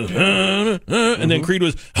then Creed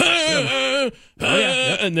was, and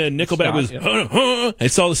then Nickelback was,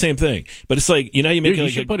 it's all the same thing. But it's like, you make you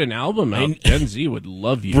should put an album out. Gen Z would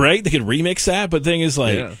love you. Right? They could remix that. But the thing is,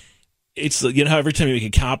 like, it's, how every time you make a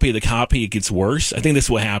copy of the copy, it gets worse. I think that's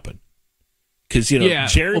what happened. Because,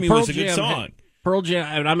 Jeremy was a good song. Pearl Jam,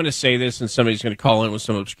 and I'm going to say this, and somebody's going to call in with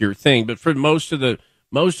some obscure thing, but for most of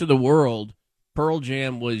the world, Pearl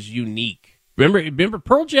Jam was unique. Remember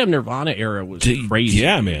Pearl Jam Nirvana era was crazy.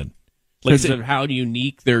 Yeah, man. Because of how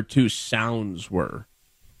unique their two sounds were.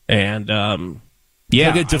 And,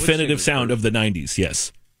 like a definitive sound of the 90s,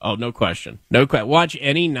 yes. Oh, no question. Watch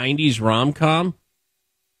any 90s rom-com.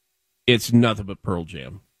 It's nothing but Pearl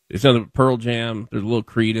Jam. It's nothing but Pearl Jam. There's a little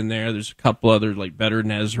Creed in there. There's a couple others, like Better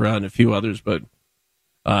Than Ezra and a few others, but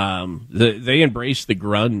they embraced the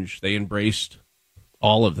grunge. They embraced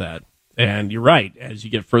all of that. And you're right. As you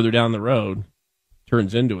get further down the road, it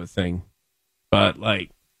turns into a thing. But, like,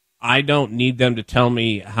 I don't need them to tell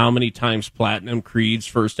me how many times platinum Creed's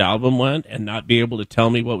first album went and not be able to tell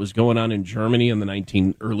me what was going on in Germany in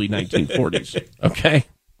the early 1940s. Okay?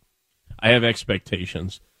 I have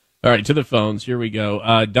expectations. All right, to the phones. Here we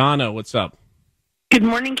go. Donna, what's up? Good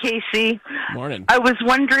morning, Casey. Morning. I was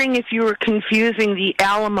wondering if you were confusing the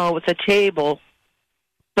Alamo with a table,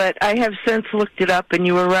 but I have since looked it up, and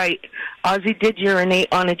you were right. Ozzy did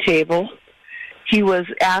urinate on a table. He was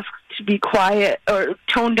asked to be quiet or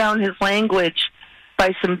tone down his language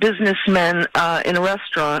by some businessmen in a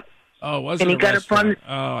restaurant. Oh, was it? And he got up on.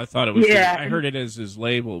 Oh, I thought it was. Yeah, I heard it as his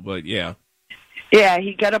label, but yeah. Yeah,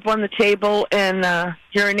 he got up on the table and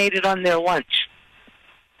urinated on their lunch.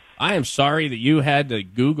 I am sorry that you had to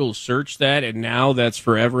Google search that, and now that's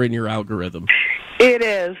forever in your algorithm. It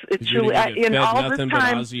is. It's truly. In all nothing this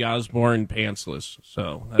time, but Ozzy Osbourne pantsless.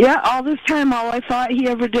 So all this time, all I thought he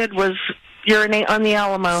ever did was urinate on the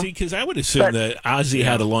Alamo. See, because I would assume that Ozzy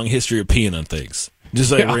had a long history of peeing on things,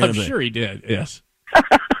 just like I'm sure he did. Yes.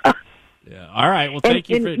 Yeah. All right. Well, thank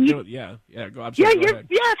you for doing. Yeah. Go. I'm sorry, go ahead.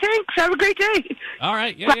 Yeah. Thanks. Have a great day. All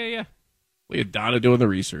right. Yeah. Look at Donna doing the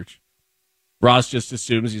research. Ross just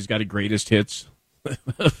assumes he's got a greatest hits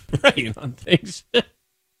right on things.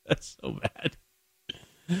 That's so bad.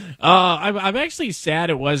 I'm actually sad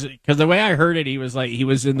it wasn't, because the way I heard it, he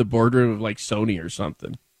was in the boardroom of like Sony or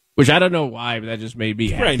something. Which I don't know why, but that just made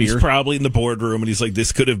me happier. Right. He's probably in the boardroom and he's like,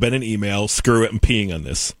 "This could have been an email. Screw it. I'm peeing on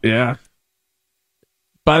this." Yeah.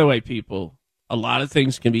 By the way, people, a lot of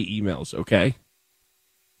things can be emails, okay?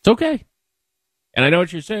 It's okay. And I know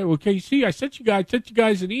what you're saying. Well, KC, I sent you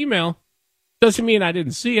guys an email. Doesn't mean I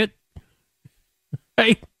didn't see it.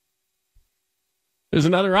 Hey, there's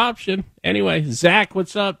another option. Anyway, Zach,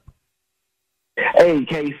 what's up? Hey,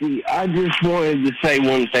 Casey, I just wanted to say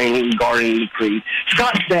one thing regarding the Creed.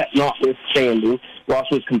 Scott Stapp notwithstanding, Ross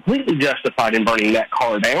was completely justified in burning that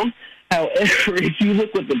car down. However, if you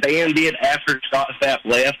look what the band did after Scott Stapp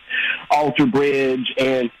left, Alter Bridge,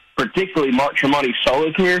 and particularly Mark Tremonti's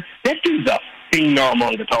solo career, that dude's a phenom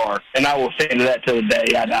on guitar, and I will stand to that till the day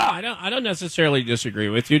I die. I don't necessarily disagree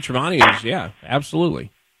with you. Tremonti is,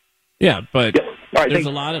 absolutely. Yeah, but right, there's a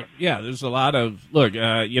lot of, look,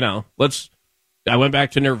 I went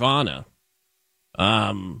back to Nirvana.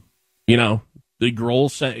 The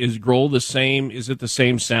Grohl is Grohl the same? Is it the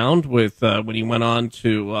same sound with when he went on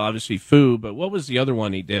to obviously Foo? But what was the other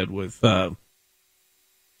one he did with? Was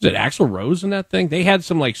it Axl Rose in that thing? They had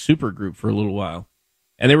some like super group for a little while,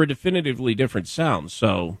 and they were definitively different sounds.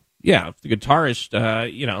 So yeah, if the guitarist,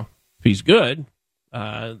 if he's good,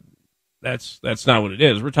 that's not what it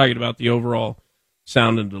is. We're talking about the overall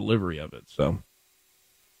sound and delivery of it. So.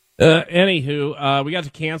 Anywho, we got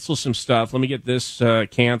to cancel some stuff. Let me get this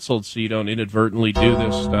canceled so you don't inadvertently do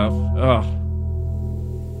this stuff. Oh.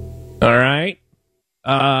 All right.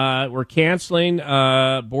 We're canceling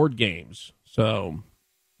board games. So,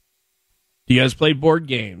 do you guys play board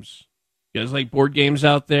games? You guys like board games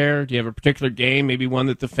out there? Do you have a particular game, maybe one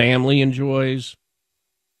that the family enjoys?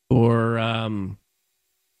 Or,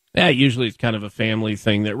 usually it's kind of a family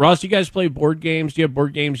thing. Ross, do you guys play board games? Do you have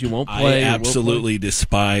board games you won't play? I absolutely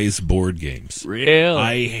despise board games. Really?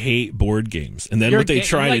 I hate board games. And then what they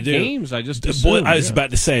try to do... games, I just assumed, I was about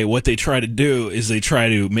to say, what they try to do is they try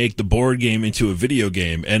to make the board game into a video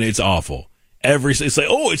game, and it's awful. It's like,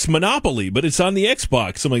 it's Monopoly, but it's on the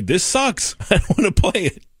Xbox. I'm like, this sucks. I don't want to play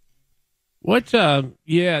it. What?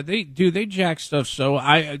 They jack stuff. So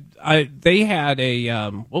they had a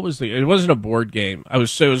what was it wasn't a board game. It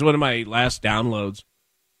was one of my last downloads.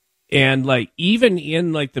 And like even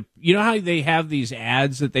in like you know how they have these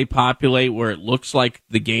ads that they populate where it looks like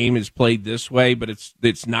the game is played this way, but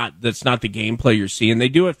it's not. That's not the gameplay you're seeing. They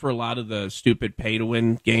do it for a lot of the stupid pay to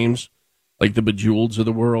win games, like the Bejeweleds of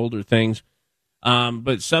the world or things.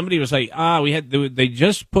 But somebody was like, they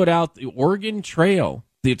just put out the Oregon Trail.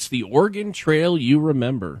 It's the Oregon Trail you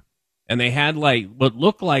remember. And they had like what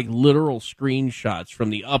looked like literal screenshots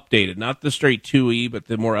from the updated, not the straight 2E, but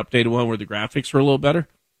the more updated one where the graphics were a little better.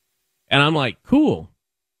 And I'm like, cool.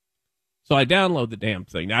 So I download the damn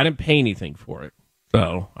thing. Now, I didn't pay anything for it.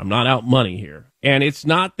 So I'm not out money here. And it's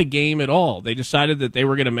not the game at all. They decided that they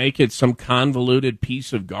were going to make it some convoluted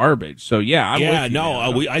piece of garbage. So, yeah,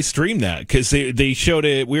 I streamed that because they showed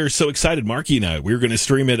it. We were so excited, Marky and I. We were going to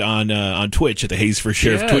stream it on Twitch at the Hayes for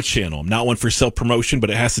Sheriff Twitch channel. Not one for self-promotion, but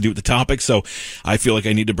it has to do with the topic. So I feel like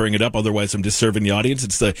I need to bring it up. Otherwise, I'm just serving the audience.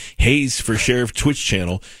 It's the Hayes for Sheriff Twitch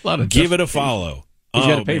channel. Give it a follow. He's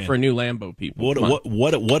got to pay for a new Lambo, people.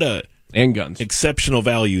 What a and guns. Exceptional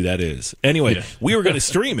value that is. Anyway, we were going to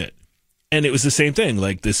stream it, and it was the same thing.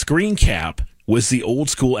 Like the screen cap was the old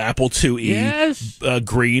school Apple IIe,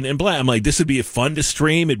 green and black. I'm like, this would be fun to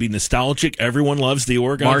stream. It'd be nostalgic. Everyone loves the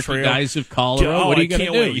Oregon Trail. Guys of cholera. What are you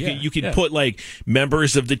going to do? You can put like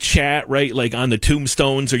members of the chat, right? Like on the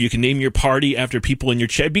tombstones, or you can name your party after people in your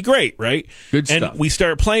chat. It'd be great, right? Good stuff. And we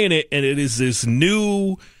start playing it, and it is this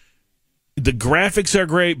new. The graphics are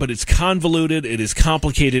great, but it's convoluted, it is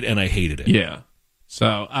complicated, and I hated it. Yeah.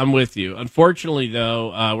 So I'm with you. Unfortunately,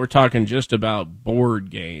 though, we're talking just about board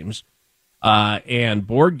games. And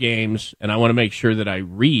board games, and I want to make sure that I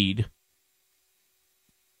read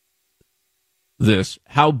this,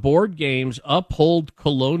 how board games uphold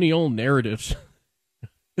colonial narratives.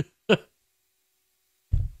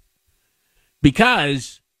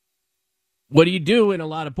 Because what do you do in a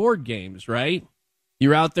lot of board games, right?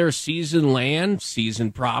 You're out there seizing land,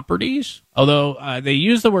 seizing properties. Although they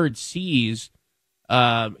use the word seize.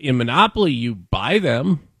 In Monopoly, you buy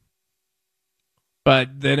them.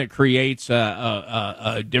 But then it creates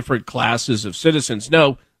different classes of citizens.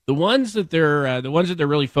 No, the ones that they're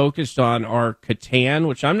really focused on are Catan,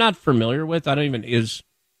 which I'm not familiar with. I don't even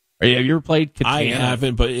have you ever played Catan? I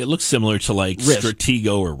haven't, but it looks similar to like Risk.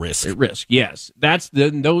 Stratego or Risk. Risk, yes.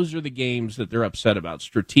 Those are the games that they're upset about.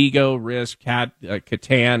 Stratego, Risk,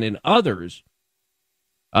 Catan, and others.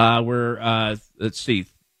 Let's see.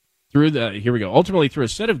 Here we go. Ultimately, through a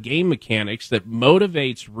set of game mechanics that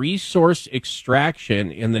motivates resource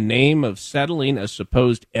extraction in the name of settling a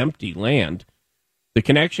supposed empty land, the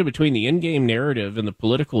connection between the in-game narrative and the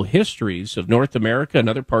political histories of North America and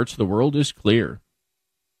other parts of the world is clear.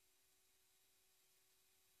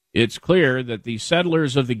 It's clear that the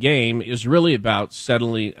settlers of the game is really about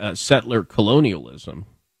settler colonialism.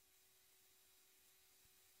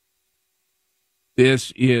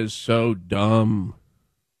 This is so dumb.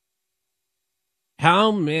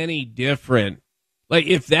 How many different, like,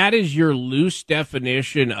 if that is your loose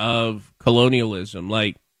definition of colonialism,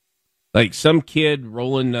 like some kid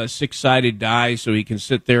rolling a six-sided die so he can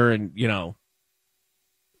sit there and,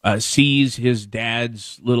 seize his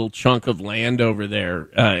dad's little chunk of land over there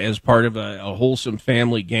as part of a wholesome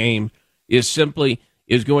family game is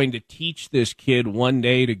going to teach this kid one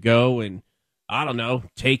day to go and, I don't know,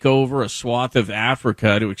 take over a swath of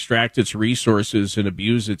Africa to extract its resources and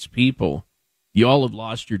abuse its people. You all have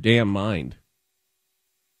lost your damn mind.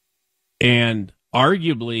 And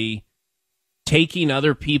arguably, taking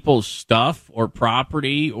other people's stuff or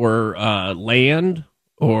property or land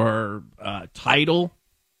or title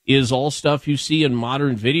is all stuff you see in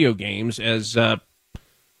modern video games as a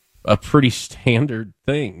pretty standard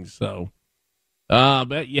thing. So,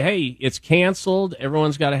 but hey, it's canceled.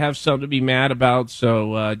 Everyone's got to have something to be mad about.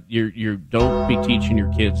 So you don't be teaching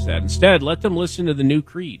your kids that. Instead, let them listen to the new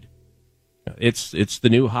Creed. It's the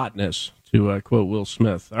new hotness, to quote Will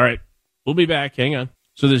Smith. All right, we'll be back. Hang on.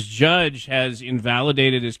 So this judge has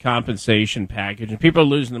invalidated his compensation package, and people are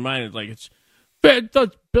losing their mind. It's like,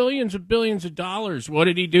 that's billions and billions of dollars. What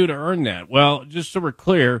did he do to earn that? Well, just so we're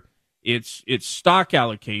clear, it's stock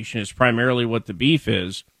allocation is primarily what the beef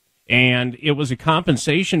is, and it was a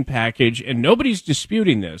compensation package, and nobody's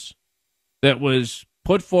disputing this, that was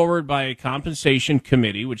put forward by a compensation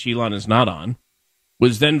committee, which Elon is not on,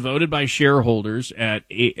 was then voted by shareholders at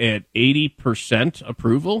 80%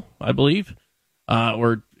 approval, I believe,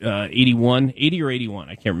 or 80 or 81,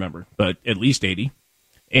 I can't remember, but at least 80.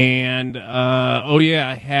 And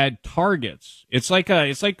had targets. It's like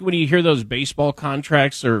when you hear those baseball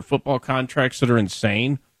contracts or football contracts that are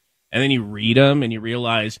insane, and then you read them and you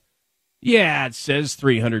realize, yeah, it says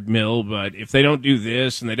 300 mil, but if they don't do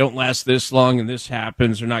this and they don't last this long and this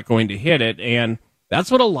happens, they're not going to hit it. And That's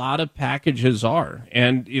what a lot of packages are.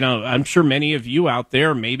 And, I'm sure many of you out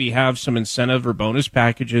there maybe have some incentive or bonus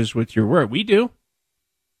packages with your work. We do.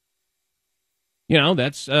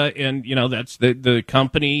 That's that's the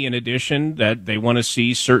company, in addition, that they want to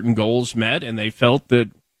see certain goals met, and they felt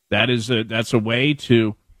that's a way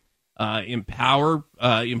to empower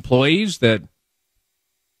employees that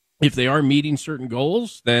if they are meeting certain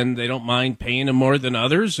goals, then they don't mind paying them more than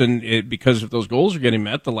others, and because if those goals are getting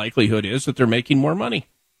met, the likelihood is that they're making more money.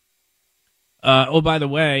 By the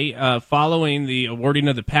way, following the awarding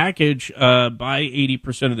of the package by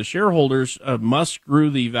 80% of the shareholders, Musk grew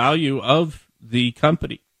the value of the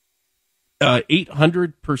company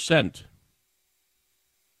 800%,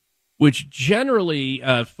 which generally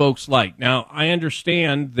folks like. Now, I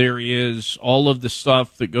understand there is all of the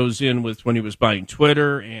stuff that goes in with when he was buying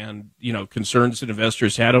Twitter and, concerns that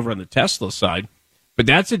investors had over on the Tesla side, but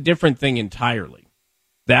that's a different thing entirely.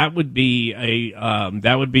 That would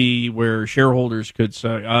be where shareholders could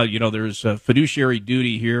say, there's a fiduciary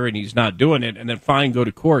duty here and he's not doing it, and then fine, go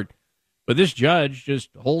to court. But this judge just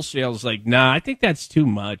wholesale is like, nah, I think that's too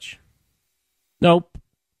much. Nope.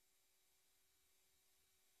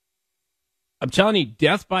 I'm telling you,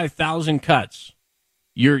 death by 1,000 cuts.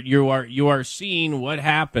 You are seeing what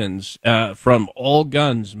happens from all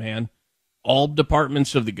guns, man. All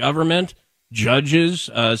departments of the government, judges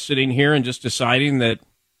sitting here and just deciding that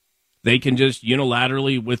they can just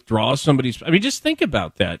unilaterally withdraw somebody's. I mean, just think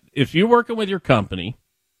about that. If you're working with your company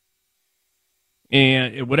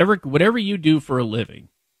and whatever you do for a living,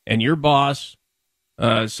 and your boss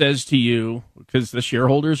says to you, because the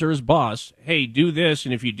shareholders are his boss, hey, do this,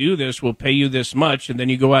 and if you do this, we'll pay you this much, and then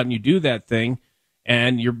you go out and you do that thing,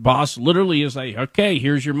 and your boss literally is like, okay,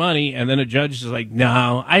 here's your money, and then a judge is like,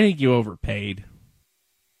 no, I think you overpaid.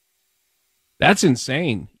 That's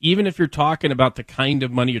insane. Even if you're talking about the kind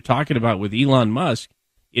of money you're talking about with Elon Musk,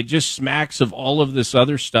 it just smacks of all of this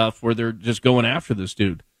other stuff where they're just going after this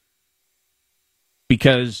dude.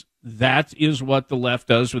 Because that is what the left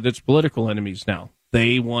does with its political enemies now.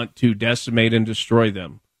 They want to decimate and destroy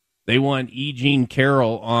them. They want E. Jean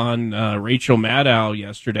Carroll on Rachel Maddow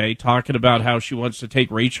yesterday talking about how she wants to take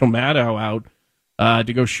Rachel Maddow out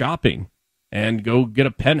to go shopping and go get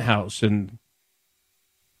a penthouse. And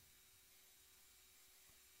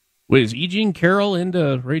wait, is E. Jean Carroll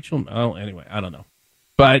into Rachel? Oh, anyway, I don't know.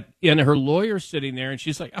 But her lawyer's sitting there and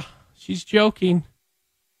she's like, oh, she's joking.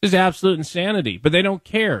 This is absolute insanity. But they don't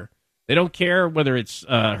care. They don't care whether it's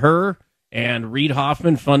her and Reid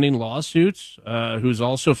Hoffman funding lawsuits, who's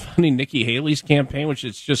also funding Nikki Haley's campaign, which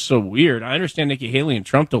is just so weird. I understand Nikki Haley and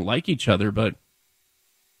Trump don't like each other, but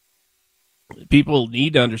people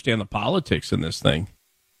need to understand the politics in this thing.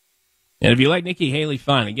 And if you like Nikki Haley,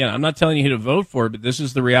 fine. Again, I'm not telling you who to vote for, but this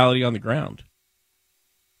is the reality on the ground.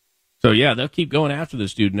 So, yeah, they'll keep going after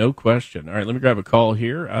this dude, no question. All right, let me grab a call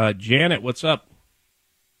here. Janet, what's up?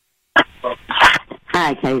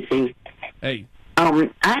 Hi, Casey. Hey. I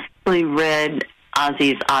actually read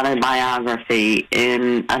Ozzy's autobiography,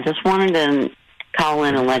 and I just wanted to call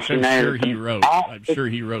in and let you know. I'm sure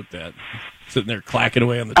he wrote that. Sitting there clacking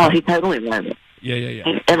away on the top. Oh, he totally wrote it.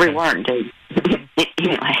 Yeah. Every word, dude.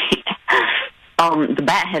 Anyway, the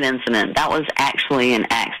bat head incident, that was actually an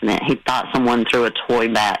accident. He thought someone threw a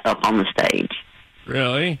toy bat up on the stage.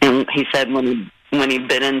 Really? And he said when he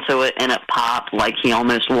bit into it and it popped, like he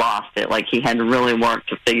almost lost it. Like he had to really work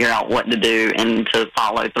to figure out what to do and to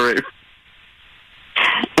follow through.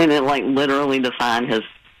 And it literally defined his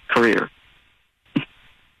career.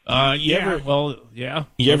 Yeah.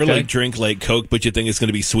 You ever drink Coke, but you think it's going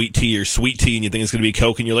to be sweet tea, or sweet tea and you think it's going to be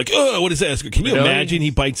Coke, and you're like, oh, what is that? Can you imagine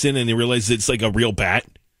he bites in and he realizes it's like a real bat?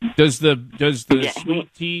 Does the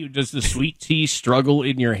sweet tea struggle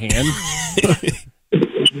in your hand?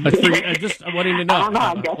 I'm wanting to know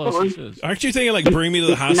how close this is. Aren't you thinking bring me to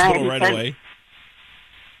the hospital right away?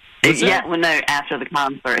 After the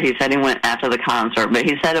concert. He said he went after the concert, but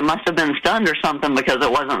he said it must have been stunned or something because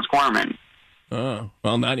it wasn't squirming. Oh,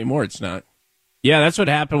 well, not anymore. It's not. Yeah, that's what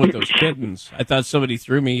happened with those kittens. I thought somebody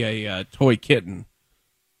threw me a toy kitten,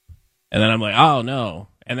 and then I'm like, oh no.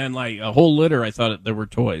 And then a whole litter, I thought there were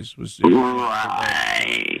toys.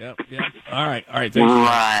 Right. Yep. All right. Thanks.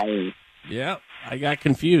 Right. Yep. I got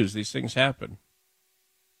confused. These things happen.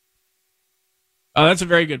 Oh, that's a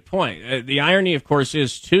very good point. The irony, of course,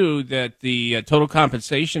 is, too, that the total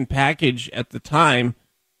compensation package at the time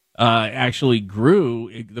actually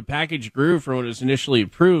grew. The package grew from when it was initially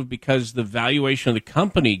approved because the valuation of the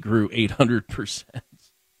company grew 800%.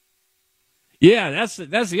 Yeah, that's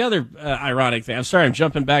the other ironic thing. I'm sorry, I'm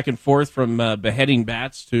jumping back and forth from beheading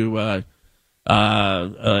bats to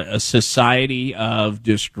a society of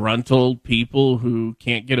disgruntled people who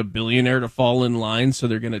can't get a billionaire to fall in line, so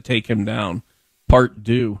they're going to take him down. Part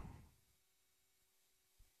due.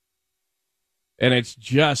 And it's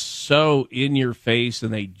just so in your face,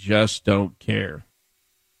 and they just don't care.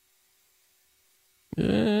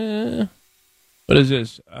 What is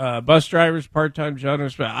this? Bus drivers, part-time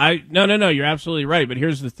jobs. No. You're absolutely right. But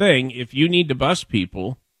here's the thing: if you need to bus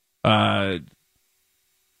people, John,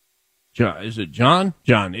 is it John?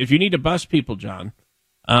 John, if you need to bus people, John,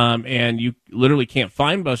 and you literally can't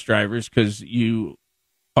find bus drivers because you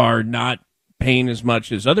are not paying as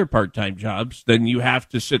much as other part-time jobs, then you have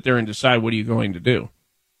to sit there and decide what are you going to do.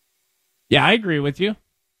 Yeah, I agree with you.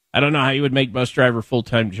 I don't know how you would make bus driver a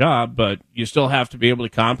full-time job, but you still have to be able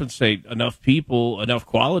to compensate enough people, enough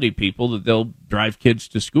quality people, that they'll drive kids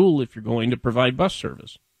to school if you're going to provide bus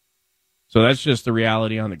service. So that's just the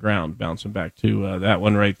reality on the ground, bouncing back to that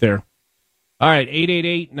one right there. All right,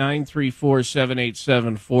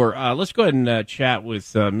 888-934-7874. Let's go ahead and chat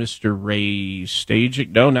with Mr. Ray Stajic.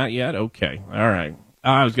 No, not yet? Okay, all right.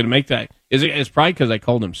 I was going to make that. It's probably because I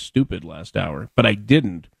called him stupid last hour, but I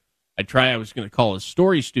didn't. I was going to call his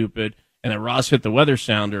story stupid, and then Ross hit the weather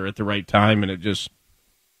sounder at the right time, and it just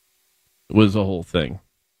was the whole thing.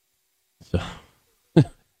 So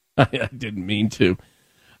I didn't mean to.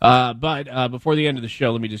 But before the end of the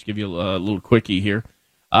show, let me just give you a little quickie here.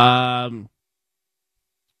 The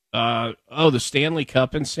Stanley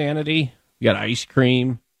Cup insanity. We got ice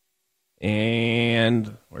cream.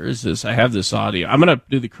 And where is this? I have this audio. I'm going to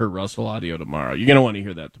do the Kurt Russell audio tomorrow. You're going to want to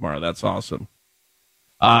hear that tomorrow. That's awesome.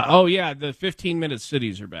 The 15-minute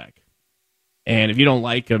cities are back. And if you don't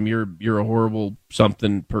like them, you're a horrible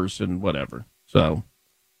something person, whatever. So,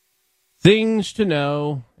 things to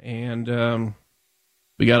know, and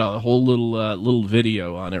we got a whole little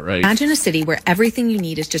video on it, right? Imagine a city where everything you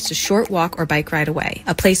need is just a short walk or bike ride away.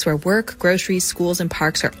 A place where work, groceries, schools, and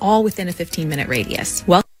parks are all within a 15-minute radius.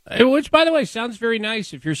 Which, by the way, sounds very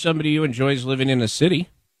nice if you're somebody who enjoys living in a city.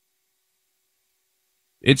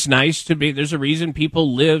 It's nice to be. There's a reason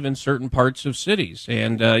people live in certain parts of cities.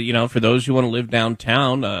 And, for those who want to live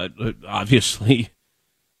downtown, obviously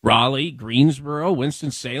Raleigh, Greensboro,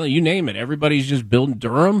 Winston-Salem, you name it. Everybody's just building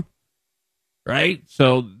Durham, right?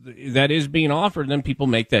 So that is being offered. And then people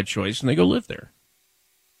make that choice and they go live there.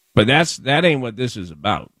 But that ain't what this is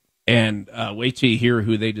about. And wait till you hear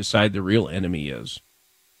who they decide the real enemy is.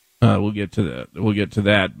 We'll get to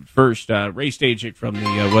that. First, Ray Stajic from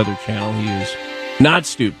the Weather Channel. He is not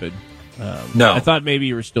stupid. No. I thought maybe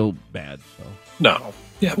you were still bad. So No.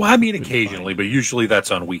 Yeah, well, I mean occasionally, but usually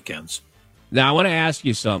that's on weekends. Now, I want to ask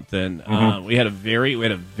you something. Mm-hmm. We had a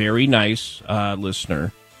very nice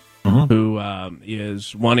listener who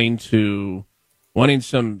is wanting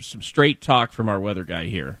some straight talk from our weather guy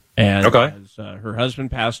here. And as, her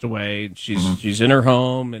husband passed away, and she's in her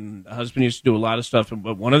home, and the husband used to do a lot of stuff.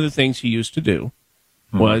 But one of the things he used to do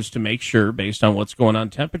was to make sure, based on what's going on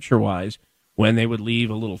temperature-wise, when they would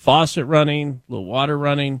leave a little faucet running, a little water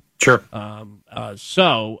running. Sure.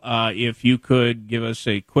 So if you could give us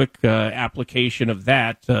a quick application of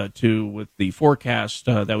that with the forecast,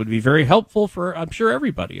 that would be very helpful for, I'm sure,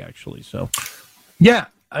 everybody, actually. So, yeah.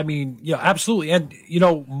 I mean, yeah, absolutely. And,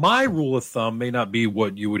 my rule of thumb may not be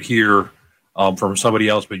what you would hear from somebody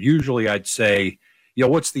else, but usually I'd say,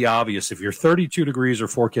 what's the obvious? If you're 32 degrees or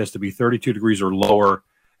forecast to be 32 degrees or lower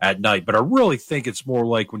at night, but I really think it's more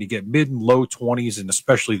like when you get mid and low 20s and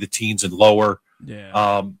especially the teens and lower,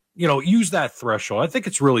 use that threshold. I think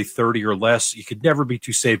it's really 30 or less. You could never be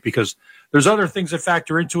too safe because there's other things that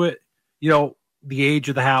factor into it. The age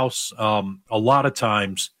of the house, a lot of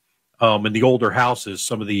times, in the older houses,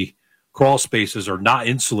 some of the crawl spaces are not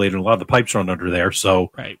insulated. A lot of the pipes run under there. So,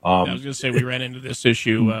 right. I was going to say we ran into this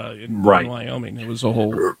issue in Wyoming. It was a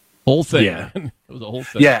whole thing. Yeah, it was a whole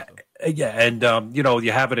thing. Yeah, and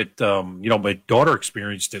you have it at my daughter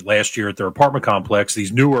experienced it last year at their apartment complex.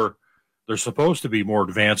 These newer, they're supposed to be more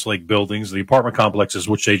advanced like buildings. The apartment complexes,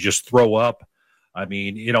 which they just throw up. I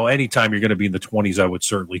mean, anytime you're going to be in the 20s, I would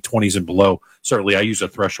certainly 20s and below. Certainly, I use a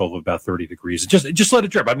threshold of about 30 degrees. Just let it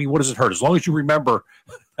drip. I mean, what does it hurt? As long as you remember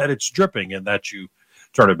that it's dripping and that you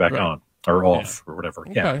turn it back on or off or whatever.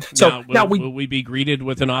 Okay. Yeah. So now will we be greeted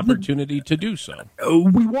with an opportunity to do so?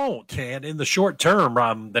 We won't. And in the short term,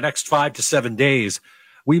 the next 5 to 7 days,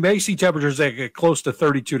 we may see temperatures that get close to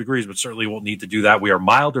 32 degrees, but certainly won't need to do that. We are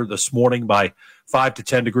milder this morning by 5 to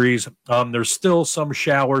 10 degrees. There's still some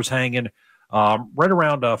showers hanging. Right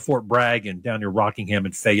around Fort Bragg and down near Rockingham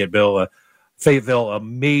and Fayetteville, Fayetteville,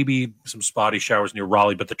 maybe some spotty showers near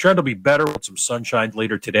Raleigh, but the trend will be better with some sunshine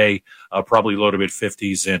later today, probably low to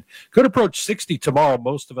mid-50s, and could approach 60 tomorrow.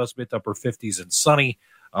 Most of us mid to upper 50s and sunny.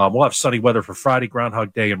 We'll have sunny weather for Friday,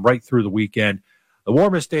 Groundhog Day, and right through the weekend. The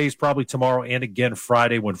warmest days probably tomorrow and again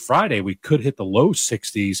Friday, when Friday we could hit the low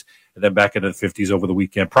 60s and then back into the 50s over the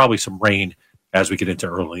weekend. Probably some rain as we get into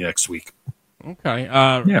early next week. Okay.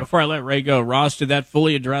 Before I let Ray go, Ross, did that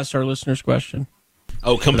fully address our listener's question?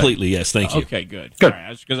 Oh, completely, yes. Thank you. Okay, good. Good. All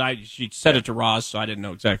right, because she said it to Ross, so I didn't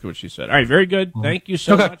know exactly what she said. All right, very good. Thank you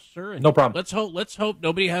so much, sir. And no problem. Let's hope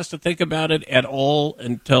nobody has to think about it at all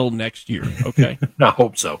until next year, okay? I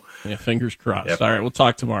hope so. Yeah, fingers crossed. Yep. All right, we'll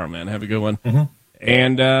talk tomorrow, man. Have a good one. Mm-hmm.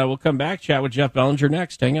 And we'll come back, chat with Jeff Bellinger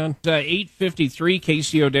next. Hang on. 8:53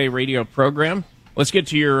 KCO Day radio program. Let's get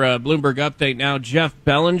to your Bloomberg update now. Jeff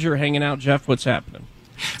Bellinger hanging out. Jeff, what's happening?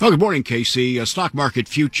 Well, good morning, Casey. Stock market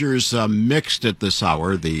futures mixed at this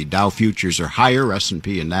hour. The Dow futures are higher.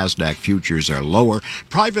 S&P and NASDAQ futures are lower.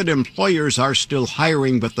 Private employers are still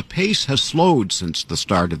hiring, but the pace has slowed since the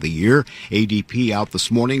start of the year. ADP out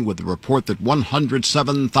this morning with a report that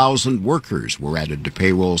 107,000 workers were added to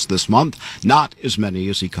payrolls this month, not as many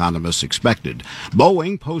as economists expected.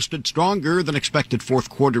 Boeing posted stronger than expected fourth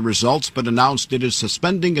quarter results, but announced it is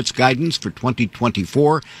suspending its guidance for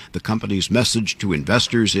 2024. The company's message to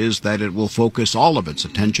investors is that it will focus all of its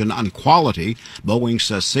attention on quality. Boeing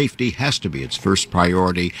says safety has to be its first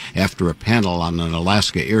priority after a panel on an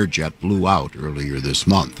Alaska Airjet blew out earlier this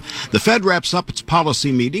month. The Fed wraps up its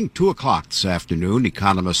policy meeting 2 o'clock this afternoon.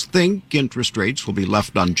 Economists think interest rates will be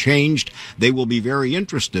left unchanged. They will be very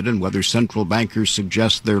interested in whether central bankers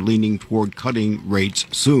suggest they're leaning toward cutting rates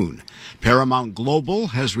soon. Paramount Global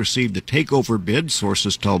has received a takeover bid.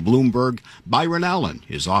 Sources tell Bloomberg Byron Allen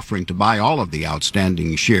is offering to buy all of the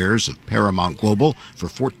outstanding shares of Paramount Global for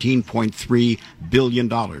 $14.3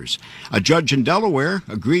 billion. A judge in Delaware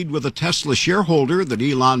agreed with a Tesla shareholder that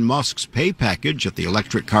Elon Musk's pay package at the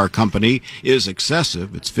electric car company is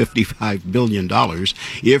excessive. It's $55 billion.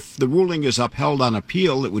 If the ruling is upheld on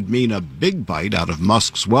appeal, it would mean a big bite out of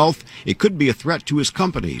Musk's wealth. It could be a threat to his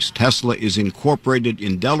companies. Tesla is incorporated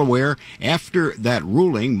in Delaware. After that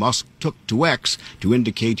ruling, Musk took to X to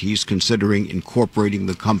indicate he's considering incorporating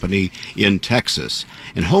the company in Texas.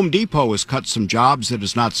 And Home Depot has cut some jobs. It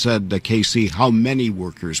has not said, KC, how many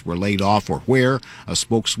workers were laid off or where. A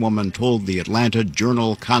spokeswoman told the Atlanta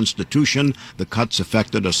Journal-Constitution the cuts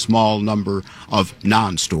affected a small number of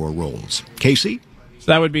non-store roles. Casey?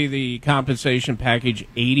 So that would be the compensation package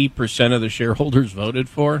 80% of the shareholders voted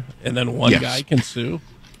for, and then one guy can sue?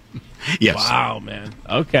 Yes. Wow, man.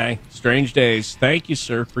 Okay. Strange days. Thank you,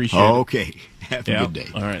 sir. Appreciate it. Okay. Have a good day.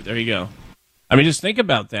 All right. There you go. I mean, just think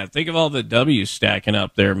about that. Think of all the W's stacking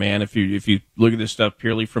up there, man. If you look at this stuff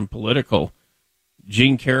purely from political,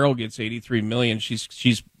 Jean Carroll gets $83 million.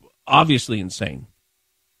 She's obviously insane.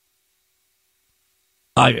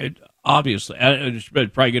 Obviously, she's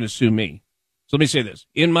probably going to sue me. So let me say this.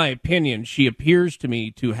 In my opinion, she appears to me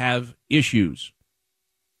to have issues.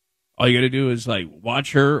 All you got to do is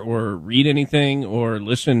watch her or read anything or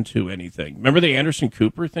listen to anything. Remember the Anderson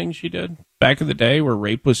Cooper thing she did back in the day where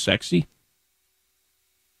rape was sexy?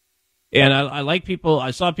 And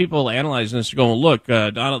I saw people analyzing this going, look,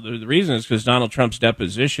 Donald, the reason is because Donald Trump's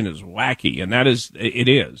deposition is wacky. And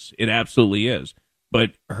it absolutely is.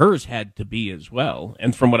 But hers had to be as well.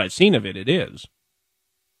 And from what I've seen of it, it is.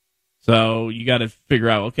 So you got to figure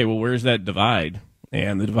out, okay, well, where's that divide?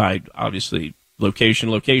 And the divide, obviously, location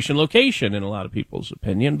in a lot of people's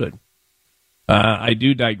opinion, but I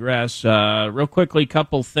do digress. Real quickly,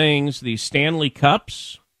 couple things. The Stanley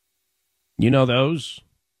Cups, you know those.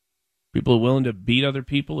 People are willing to beat other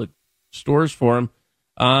people at stores for them.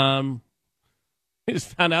 I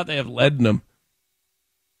just found out they have lead in them.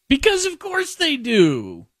 Because of course they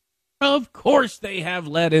do. Of course they have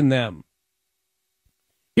lead in them.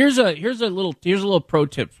 Here's a little pro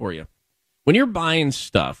tip for you. When you're buying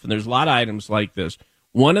stuff, and there's a lot of items like this,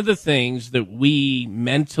 one of the things that we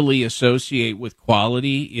mentally associate with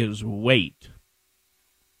quality is weight.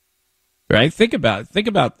 Right? Think about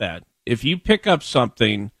that. If you pick up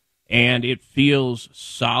something and it feels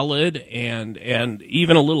solid and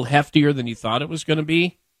even a little heftier than you thought it was going to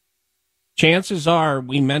be, chances are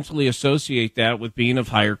we mentally associate that with being of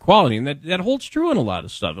higher quality. And that holds true in a lot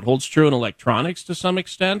of stuff. It holds true in electronics to some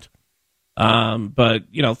extent. But,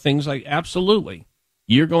 things like, absolutely,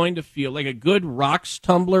 you're going to feel like a good rocks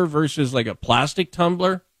tumbler versus like a plastic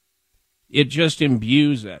tumbler. It just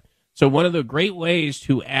imbues that. So one of the great ways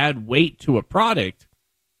to add weight to a product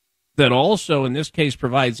that also, in this case,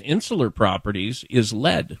 provides insular properties is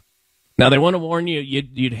lead. Now they want to warn you.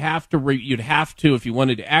 You'd have to if you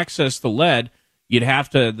wanted to access the lead,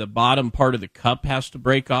 the bottom part of the cup has to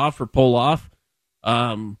break off or pull off,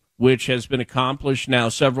 which has been accomplished now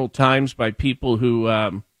several times by people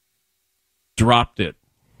who dropped it.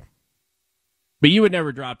 But you would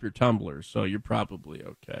never drop your tumbler, so you're probably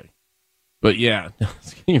okay. But yeah,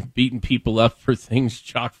 you're beating people up for things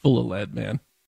chock full of lead, man.